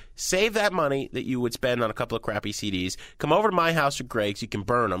tell you what, save that money that you would spend on a couple of crappy CDs. Come over to my house or Greg's. You can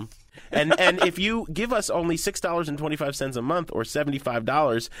burn them. And if you give us only $6.25 a month or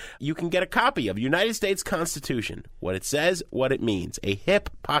 $75, you can get a copy of United States Constitution, what it says, what it means, a hip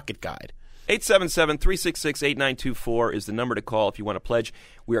pocket guide. 877-366-8924 is the number to call if you want to pledge.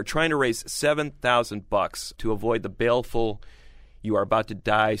 We are trying to raise $7,000 to avoid the baleful "you are about to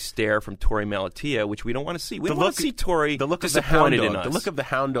die" stare from Torey Malatia, which we don't want to see. We don't want to see Torey disappointed in us. The look of the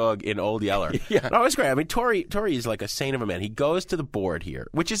hound dog in Old Yeller. Yeah. No, it's great. I mean, Torey is like a saint of a man. He goes to the board here,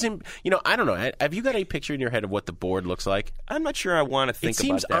 which is, I don't know. Have you got any picture in your head of what the board looks like? I'm not sure I want to think about that. It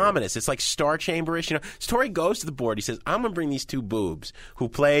seems ominous. It's like Star Chamber-ish. So Torey goes to the board. He says, I'm going to bring these two boobs who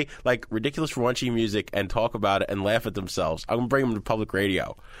play like ridiculous raunchy music and talk about it and laugh at themselves. I'm going to bring them to public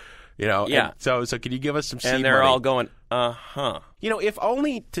radio. You know, Yeah. And so can you give us some seed And they're money? all going, uh-huh. You know, if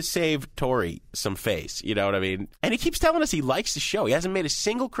only to save Tori some face, you know what I mean? And he keeps telling us he likes the show. He hasn't made a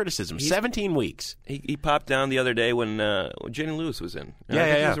single criticism. 17 weeks. He popped down the other day when Jenny Lewis was in. And I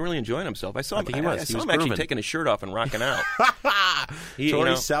think he was really enjoying himself. I saw him. I think he was. I He saw was him actually grooving. taking his shirt off and rocking out.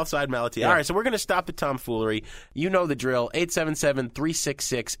 Tori's Southside Malatia. Yeah. All right, so we're going to stop the tomfoolery. You know the drill.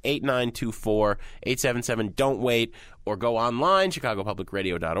 877-366-8924. 877, don't wait. Or go online,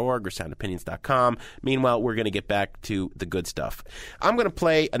 chicagopublicradio.org or soundopinions.com. Meanwhile, we're going to get back to the good stuff. I'm going to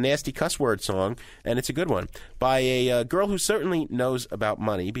play a nasty cuss word song, and it's a good one, by a girl who certainly knows about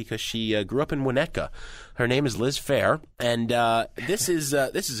money because she grew up in Winnetka. Her name is Liz Phair, and this is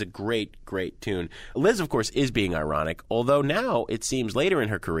a great, great tune. Liz, of course, is being ironic, although now it seems later in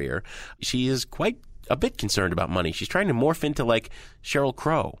her career she is quite a bit concerned about money. She's trying to morph into like Sheryl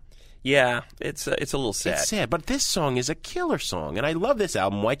Crow. Yeah, it's a little sad. It's sad, but this song is a killer song, and I love this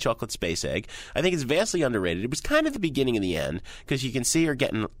album, White Chocolate Space Egg. I think it's vastly underrated. It was kind of the beginning and the end, because you can see her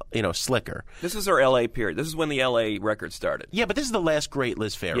getting, slicker. This is her L.A. period. This is when the L.A. record started. Yeah, but this is the last great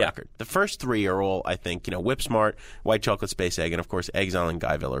Liz Phair record. The first three are all, I think, Whip Smart, White Chocolate Space Egg, and of course, Exile in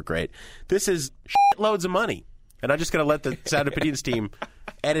Guyville are great. This is loads of money, and I'm just going to let the Sound Opinions team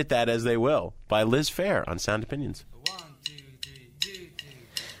edit that as they will, by Liz Phair on Sound Opinions.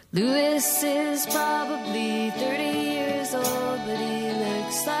 Louis is probably 30 years old, but he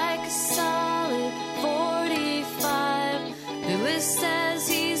looks like a solid 45. Louis says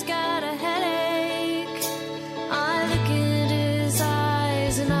he's got a headache. I look at his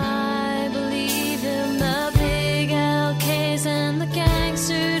eyes and I believe him. The big LKs and the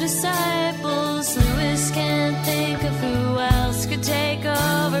gangster disciples. Louis can't think of who else could take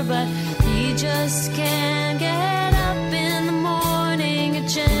over, but he just can't get up in the morning. A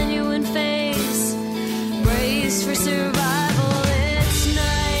genuine face, braced for survival. It's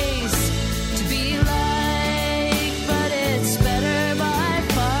nice to be liked, but it's better by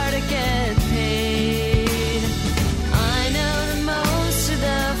far to get paid. I know that most of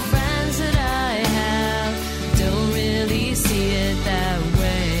the friends that I have don't really see it that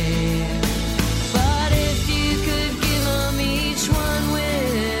way. But if you could give them each one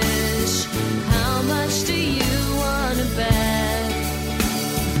wish, how much do you want to bet?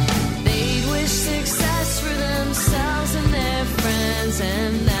 Success for themselves and their friends,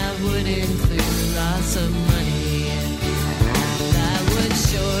 and that would include lots of money. That would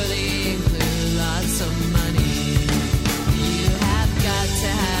surely include lots of money. You have got to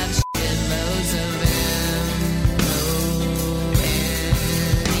have shitloads of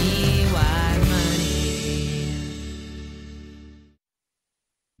M-O-N-E-Y money.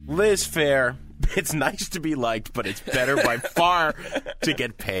 Liz Phair. It's nice to be liked, but it's better by far to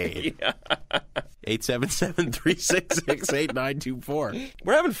get paid. 877-366-8924.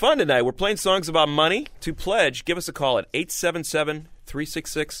 We're having fun tonight. We're playing songs about money. To pledge, give us a call at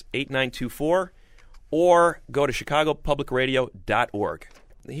 877-366-8924 or go to chicagopublicradio.org.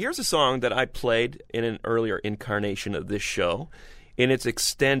 Here's a song that I played in an earlier incarnation of this show in its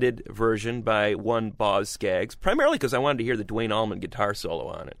extended version by one Boz Scaggs, primarily because I wanted to hear the Duane Allman guitar solo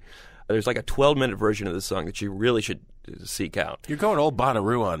on it. There's like a 12-minute version of this song that you really should seek out. You're going old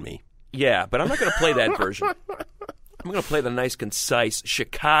Bonnaroo on me. Yeah, but I'm not going to play that version. I'm going to play the nice, concise,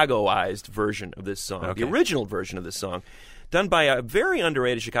 Chicagoized version of this song, the original version of this song, done by a very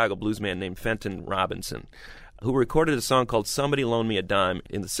underrated Chicago bluesman named Fenton Robinson, who recorded a song called Somebody Loan Me a Dime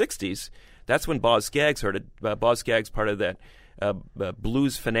in the 60s. That's when Boz Scaggs heard it. Boz Scaggs, part of that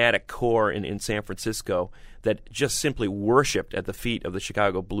blues fanatic core in San Francisco that just simply worshipped at the feet of the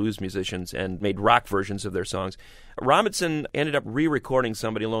Chicago blues musicians and made rock versions of their songs. Robinson ended up re-recording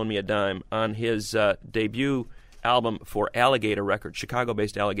Somebody Loan Me a Dime on his debut album for Alligator Records,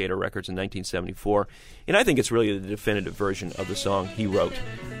 Chicago-based Alligator Records in 1974. And I think it's really the definitive version of the song he wrote.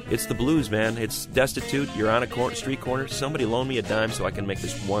 It's the blues, man. It's destitute. You're on a street corner. Somebody loan me a dime so I can make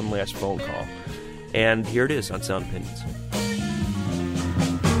this one last phone call. And here it is on Sound Opinions.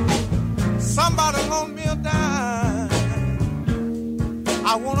 Somebody loan me a dime.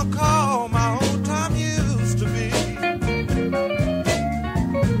 I want to call my old time used to be.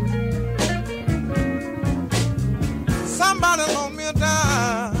 Somebody loan me a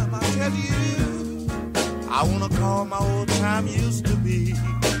dime. I tell you, I want to call my old time used to be.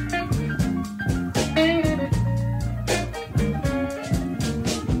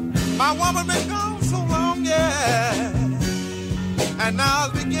 My woman been gone so long, yeah, and now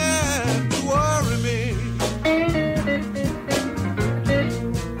it's began to worry me.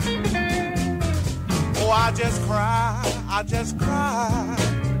 Oh, I just cry,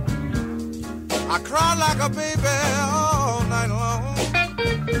 I cry like a baby all night long.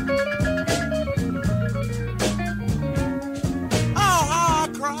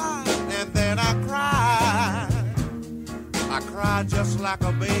 cry just like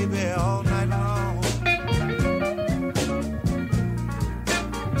a baby all night long.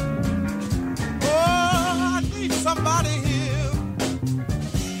 Oh, I need somebody here.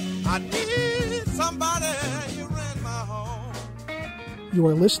 I need somebody here in my home. You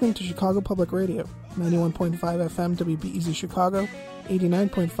are listening to Chicago Public Radio, 91.5 FM WBEZ Chicago,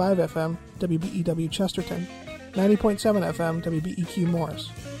 89.5 FM WBEW Chesterton, 90.7 FM WBEQ Morris.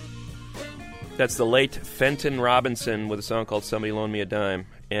 That's the late Fenton Robinson with a song called Somebody Loan Me a Dime.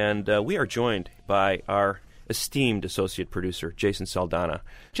 And we are joined by our esteemed associate producer, Jason Saldana.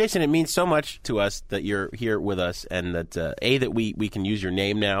 Jason, it means so much to us that you're here with us and that, that we can use your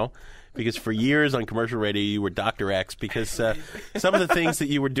name now. Because for years on commercial radio, you were Dr. X, because some of the things that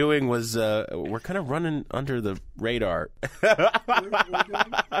you were doing were kind of running under the radar.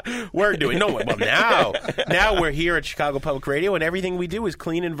 We're doing, no, well, now we're here at Chicago Public Radio, and everything we do is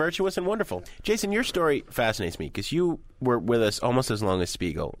clean and virtuous and wonderful. Jason, your story fascinates me, because you were with us almost as long as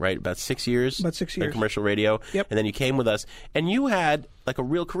Spiegel, right? About 6 years? About 6 years. In commercial radio. Yep. And then you came with us, and you had like a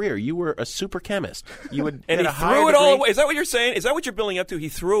real career. You were a super chemist. You would and he threw it all away. Is that what you're saying? Is that what you're building up to? He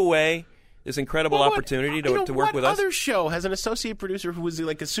threw away this incredible opportunity to work with us? What other show has an associate producer who was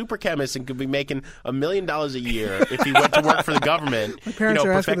like a super chemist and could be making $1 million a year if he went to work for the government, My parents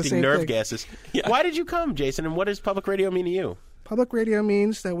are asking the perfecting same nerve thing. gases? Yeah. Why did you come, Jason, and what does public radio mean to you? Public radio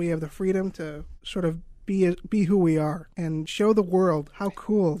means that we have the freedom to sort of be who we are and show the world how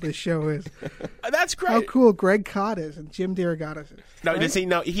cool this show is. That's great. How cool Greg Cott is and Jim DeRogatis is. No, right?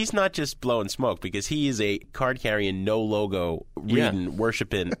 no, he's not just blowing smoke, because he is a card-carrying, no-logo, reading,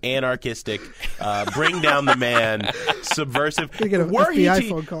 worshiping, anarchistic, bring down the man, subversive.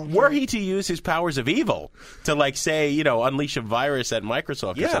 Were he to use his powers of evil to, like, say, unleash a virus at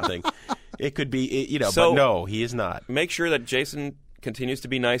Microsoft or something, it could be, So, but no, he is not. Make sure that Jason continues to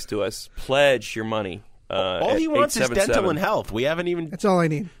be nice to us. Pledge your money. All he wants is dental and health. We haven't even... That's all I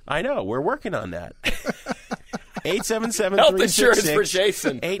need. I know. We're working on that. 877-366... Health insurance for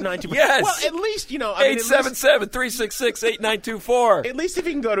Jason. 892... Yes. Well, at least, 877-366-8924. At least if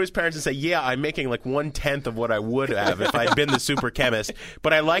he can go to his parents and say, yeah, I'm making like 1/10 of what I would have if I'd been the super chemist,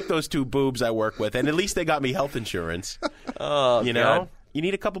 but I like those two boobs I work with, and at least they got me health insurance. Oh, God. You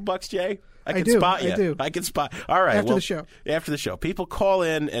need a couple bucks, Jay? I can do. spot you. I do. I can spot. All right. After the show. After the show. People call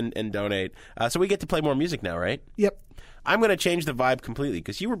in and donate. So we get to play more music now, right? Yep. I'm going to change the vibe completely,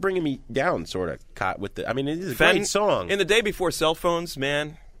 because you were bringing me down, sort of, Cott, with the... I mean, it is a great song. In the day before cell phones,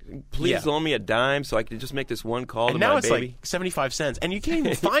 man, please loan me a dime so I can just make this one call to my baby. And now it's like 75 cents, and you can't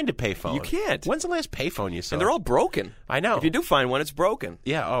even find a payphone. You can't. When's the last payphone you saw? And they're all broken. I know. If you do find one, it's broken.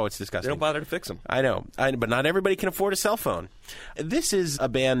 Yeah, it's disgusting. They don't bother to fix them. I know. But not everybody can afford a cell phone. This is a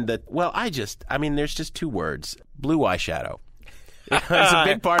band that, there's just two words. Blue eyeshadow. It's a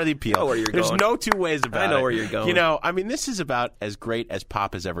big part of the appeal. I know where you're There's going. no two ways about it. I know where you're going. This is about as great as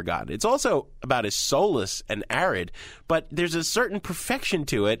pop has ever gotten. It's also about as soulless and arid, but there's a certain perfection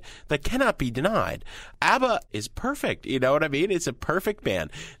to it that cannot be denied. ABBA is perfect. You know what I mean? It's a perfect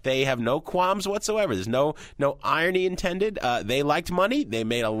band. They have no qualms whatsoever. There's no irony intended. They liked money. They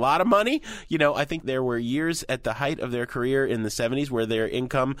made a lot of money. I think there were years at the height of their career in the 70s where their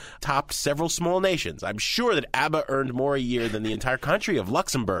income topped several small nations. I'm sure that ABBA earned more a year than the entire country of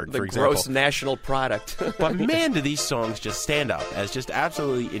Luxembourg, for example. The gross national product. But man, do these songs just stand up as just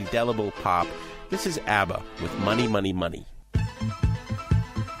absolutely indelible pop. This is ABBA with Money, Money, Money. I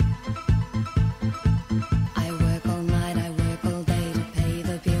work all night, I work all day to pay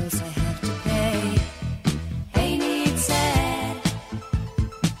the bills I have to pay. Ain't it sad?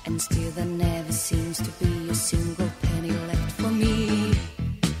 And still there never seems to be a single penny left for me.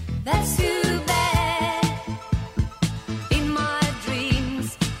 That's too bad. In my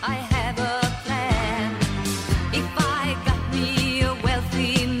dreams, I have a plan. If I got me a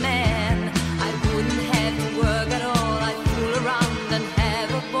wealthy man, I wouldn't have to work at all. I'd fool around and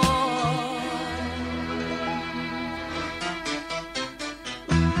have a ball.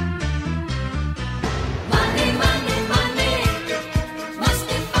 Money, money, money, must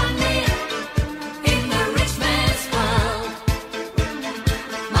be funny in the rich man's world.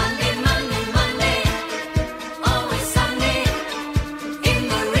 Money, money, money, always sunny in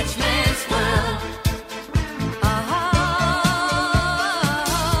the rich man's world.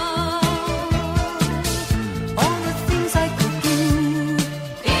 All the things I could do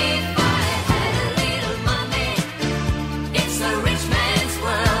if I had a little money. It's a rich man's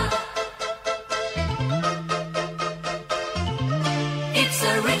world. It's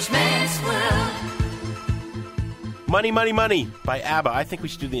a rich man's world. Money, Money, Money by ABBA. I think we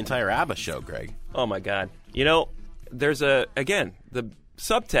should do the entire ABBA show, Greg. Oh, my God. There's the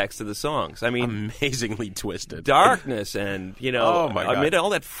subtext to the songs. I mean, amazingly twisted. Darkness and, oh my God. amid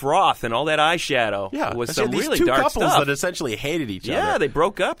all that froth and all that eyeshadow was some these really two dark couples stuff. that essentially hated each other. Yeah, they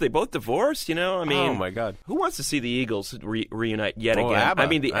broke up. They both divorced, I mean. Oh, my God. Who wants to see the Eagles reunite yet again? ABBA. I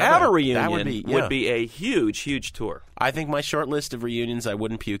mean, the ABBA reunion that would be a huge, huge tour. I think my short list of reunions I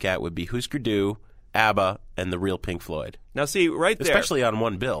wouldn't puke at would be Husker Du, ABBA, and the real Pink Floyd. Now, see, right there. Especially on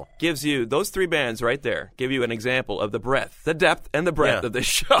one bill. Gives you, those three bands right there, give you an example of the breadth, the depth, and the breadth of this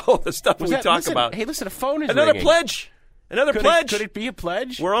show, the stuff we talk about. Hey, listen, a phone is Another ringing. pledge. Another pledge. Could it be a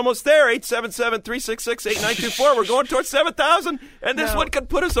pledge? We're almost there. 877-366-8924. We're going towards 7,000, and this one could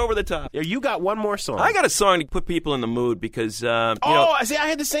put us over the top. You got one more song. I got a song to put people in the mood because, I see. I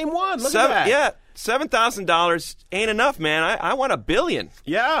had the same one. Look at that. Yeah, $7,000 ain't enough, man. I want $1 billion.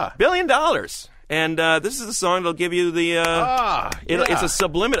 Yeah. $1 billion. And this is the song that'll give you the. It's a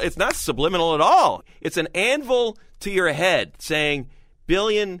subliminal. It's not subliminal at all. It's an anvil to your head saying $1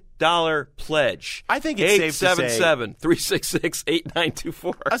 billion pledge. I think it's safe to say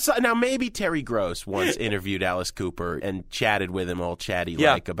 877-366-8924. Now maybe Terry Gross once interviewed Alice Cooper and chatted with him all chatty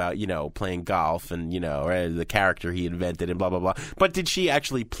like about playing golf and or the character he invented and blah blah blah. But did she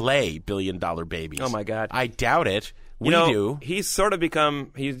actually play $1 Billion Babies? Oh my God, I doubt it. He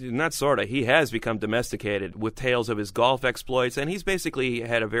has become domesticated with tales of his golf exploits, and he's basically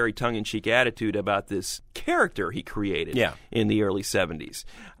had a very tongue-in-cheek attitude about this character he created in the early 70s.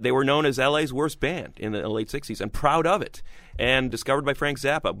 They were known as LA's worst band in the late 60s, and proud of it. And discovered by Frank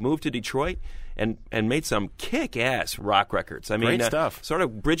Zappa, moved to Detroit, and made some kick-ass rock records. I mean, great stuff. Sort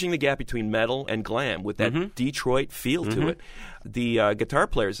of bridging the gap between metal and glam with that Detroit feel to it. The guitar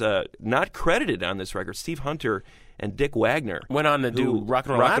players not credited on this record, Steve Hunter and Dick Wagner, went on to do Rock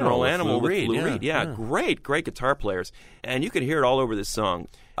and Roll Animal with Lou Reed. Yeah, great guitar players. And you can hear it all over this song.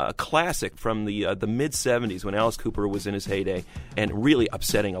 A classic from the mid-'70s when Alice Cooper was in his heyday and really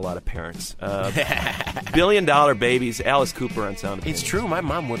upsetting a lot of parents. $1 Billion Babies, Alice Cooper on Sound Opinions. It's true. My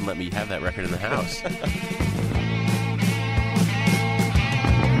mom wouldn't let me have that record in the house.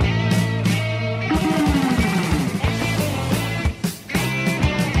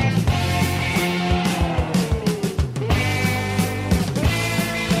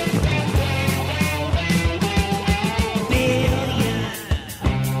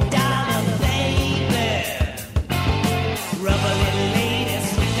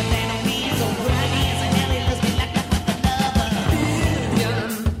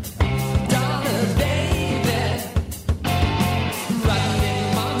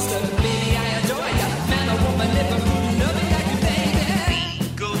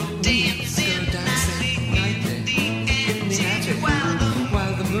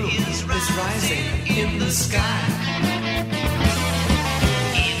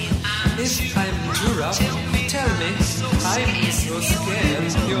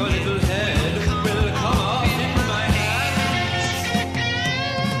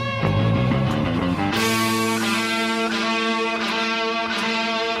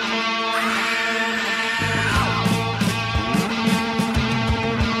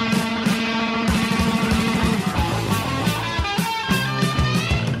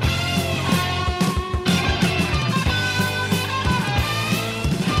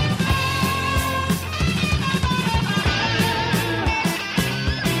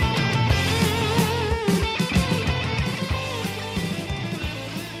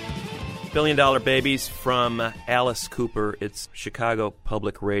 $1 Billion Babies from Alice Cooper. It's Chicago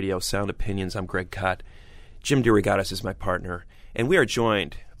Public Radio, Sound Opinions. I'm Greg Kot. Jim DeRogatis is my partner. And we are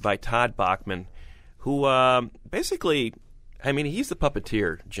joined by Todd Bachman, who basically, he's the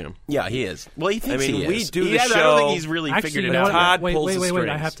puppeteer, Jim. Yeah, he is. Well, he thinks he is. We do the show. I don't think he's really figured it out. Todd wait, pulls the strings.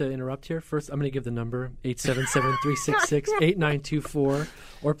 I have to interrupt here. First, I'm going to give the number, 877-366-8924,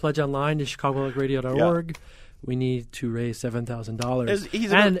 or pledge online to chicagopublicradio.org. We need to raise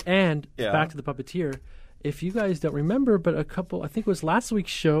 $7,000. And back to the puppeteer. If you guys don't remember, but I think it was last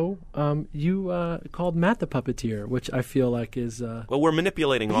week's show, you called Matt the puppeteer, which I feel like is... Well, we're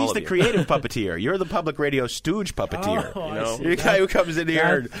manipulating all of you. He's the creative puppeteer. You're the public radio stooge puppeteer. You're the guy who comes in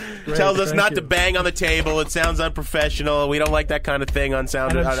here and tells us not to bang on the table. It sounds unprofessional. We don't like that kind of thing on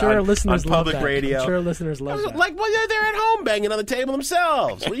sound and I'm sure listeners on public love that. radio. I'm sure listeners love that. Like, well, they're at home banging on the table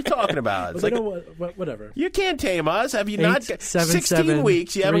themselves. What are you talking about? It's whatever. You can't tame us. Have you not? 16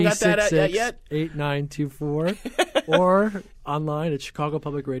 weeks. You haven't got that yet? 8924. Or online at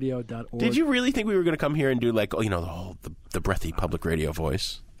chicagopublicradio.org. Did you really think we were going to come here and do the breathy public radio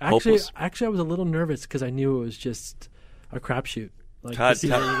voice? Actually, I was a little nervous because I knew it was just a crapshoot. Todd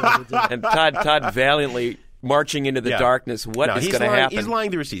valiantly marching into the darkness. What is going to happen? He's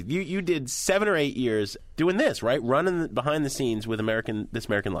lying through his teeth. You did 7 or 8 years doing this, right? Running behind the scenes with This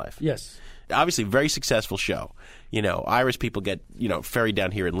American Life. Yes. Obviously, very successful show. Irish people get, ferried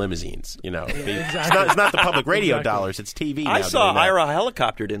down here in limousines. Exactly. It's not the public radio dollars. It's TV now. I saw Ira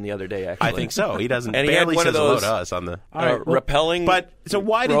helicoptered in the other day, actually. I think so. He doesn't and barely he had one says of those, hello to us on the rappelling. But so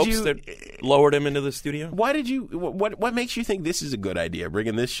why did you that lowered him into the studio? Why did you? What makes you think this is a good idea?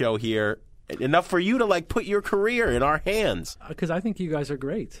 Bringing this show here. Enough for you to put your career in our hands. Because I think you guys are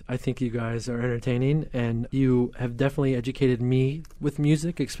great. I think you guys are entertaining, and you have definitely educated me with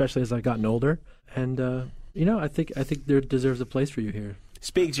music, especially as I've gotten older. And I think there deserves a place for you here.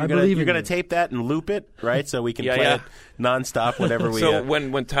 Speaks, you're gonna tape that and loop it, right? So we can play it nonstop whenever we. So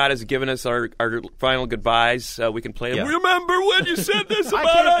when Todd has given us our final goodbyes, we can play it. Remember when you said this about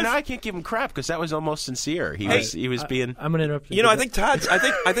us? No, I can't give him crap because that was almost sincere. He was being. I'm gonna interrupt you. I think Todd.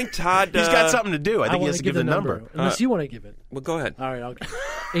 He's got something to do. I think he has to give the number. Unless you want to give it. Well, go ahead. All right, I'll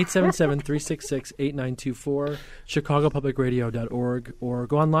 877-366-8924, chicagopublicradio.org, or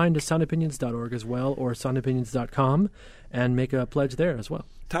go online to soundopinions.org as well, or soundopinions.com, and make a pledge there as well.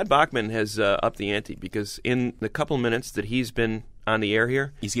 Todd Bachman has upped the ante because in the couple minutes that he's been on the air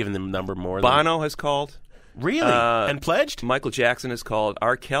here, he's given them a number more. Bono has called. Really? And pledged? Michael Jackson has called.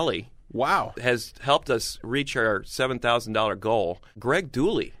 R. Kelly. Wow. Has helped us reach our $7,000 goal. Greg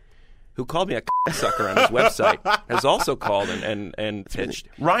Dooley, who called me a sucker on his website, has also called and pitched.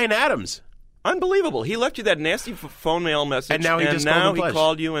 Ryan Adams. Unbelievable. He left you that nasty phone mail message. And now he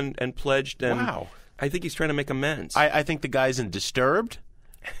called you and pledged. And wow. I think he's trying to make amends. I think the guys in Disturbed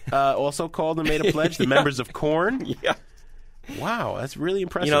also called and made a pledge. The members of Korn. Yeah. Wow, that's really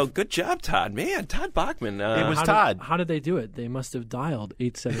impressive. Good job, Todd. Man, Todd Bachman. It was Todd. How did they do it? They must have dialed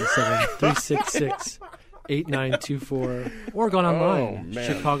 877-366-8924 or gone online,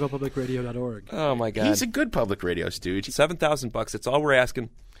 chicagopublicradio.org. Oh, my God. He's a good public radio stooge. $7,000. That's all we're asking.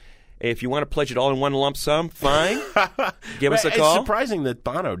 If you want to pledge it all in one lump sum, fine. Give us a call. It's surprising that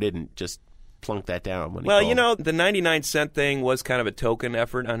Bono didn't just plunk that down when he called. The 99-cent thing was kind of a token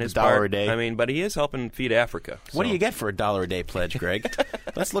effort on his part. $1 a day. I mean, but he is helping feed Africa. So. What do you get for $1 a day pledge, Greg?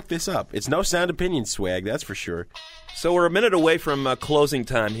 Let's look this up. It's no Sound Opinions swag, that's for sure. So we're a minute away from closing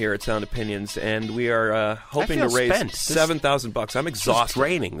time here at Sound Opinions, and we are hoping to raise $7,000. I'm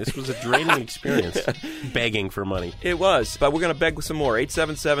exhausted. This was a draining experience, begging for money. It was, but we're going to beg some more.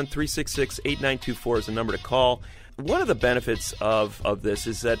 877-366-8924 is the number to call. One of the benefits of this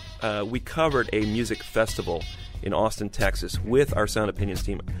is that we covered a music festival in Austin, Texas with our Sound Opinions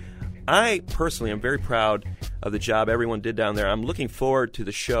team. I personally am very proud of the job everyone did down there. I'm looking forward to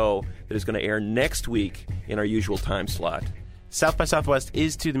the show that is going to air next week in our usual time slot. South by Southwest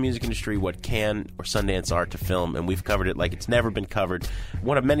is to the music industry what Cannes or Sundance are to film, and we've covered it like it's never been covered.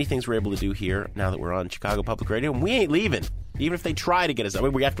 One of many things we're able to do here now that we're on Chicago Public Radio, and we ain't leaving. Even if they try to get us,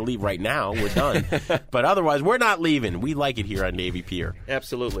 we have to leave right now. We're done. But otherwise, we're not leaving. We like it here on Navy Pier.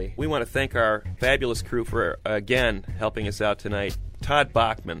 Absolutely. We want to thank our fabulous crew for, again, helping us out tonight. Todd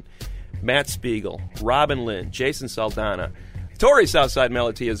Bachman, Matt Spiegel, Robin Lynn, Jason Saldana. Tori Southside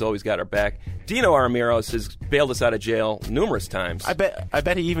Melody has always got our back. Dino Aramiros has bailed us out of jail numerous times. I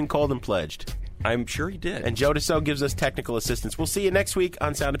bet he even called and pledged. I'm sure he did. And Joe Dassault gives us technical assistance. We'll see you next week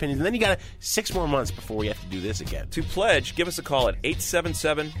on Sound Opinions. And then you got 6 more months before we have to do this again. To pledge, give us a call at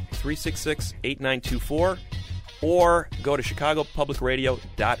 877-366-8924 or go to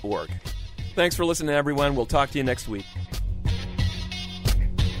chicagopublicradio.org. Thanks for listening, everyone. We'll talk to you next week.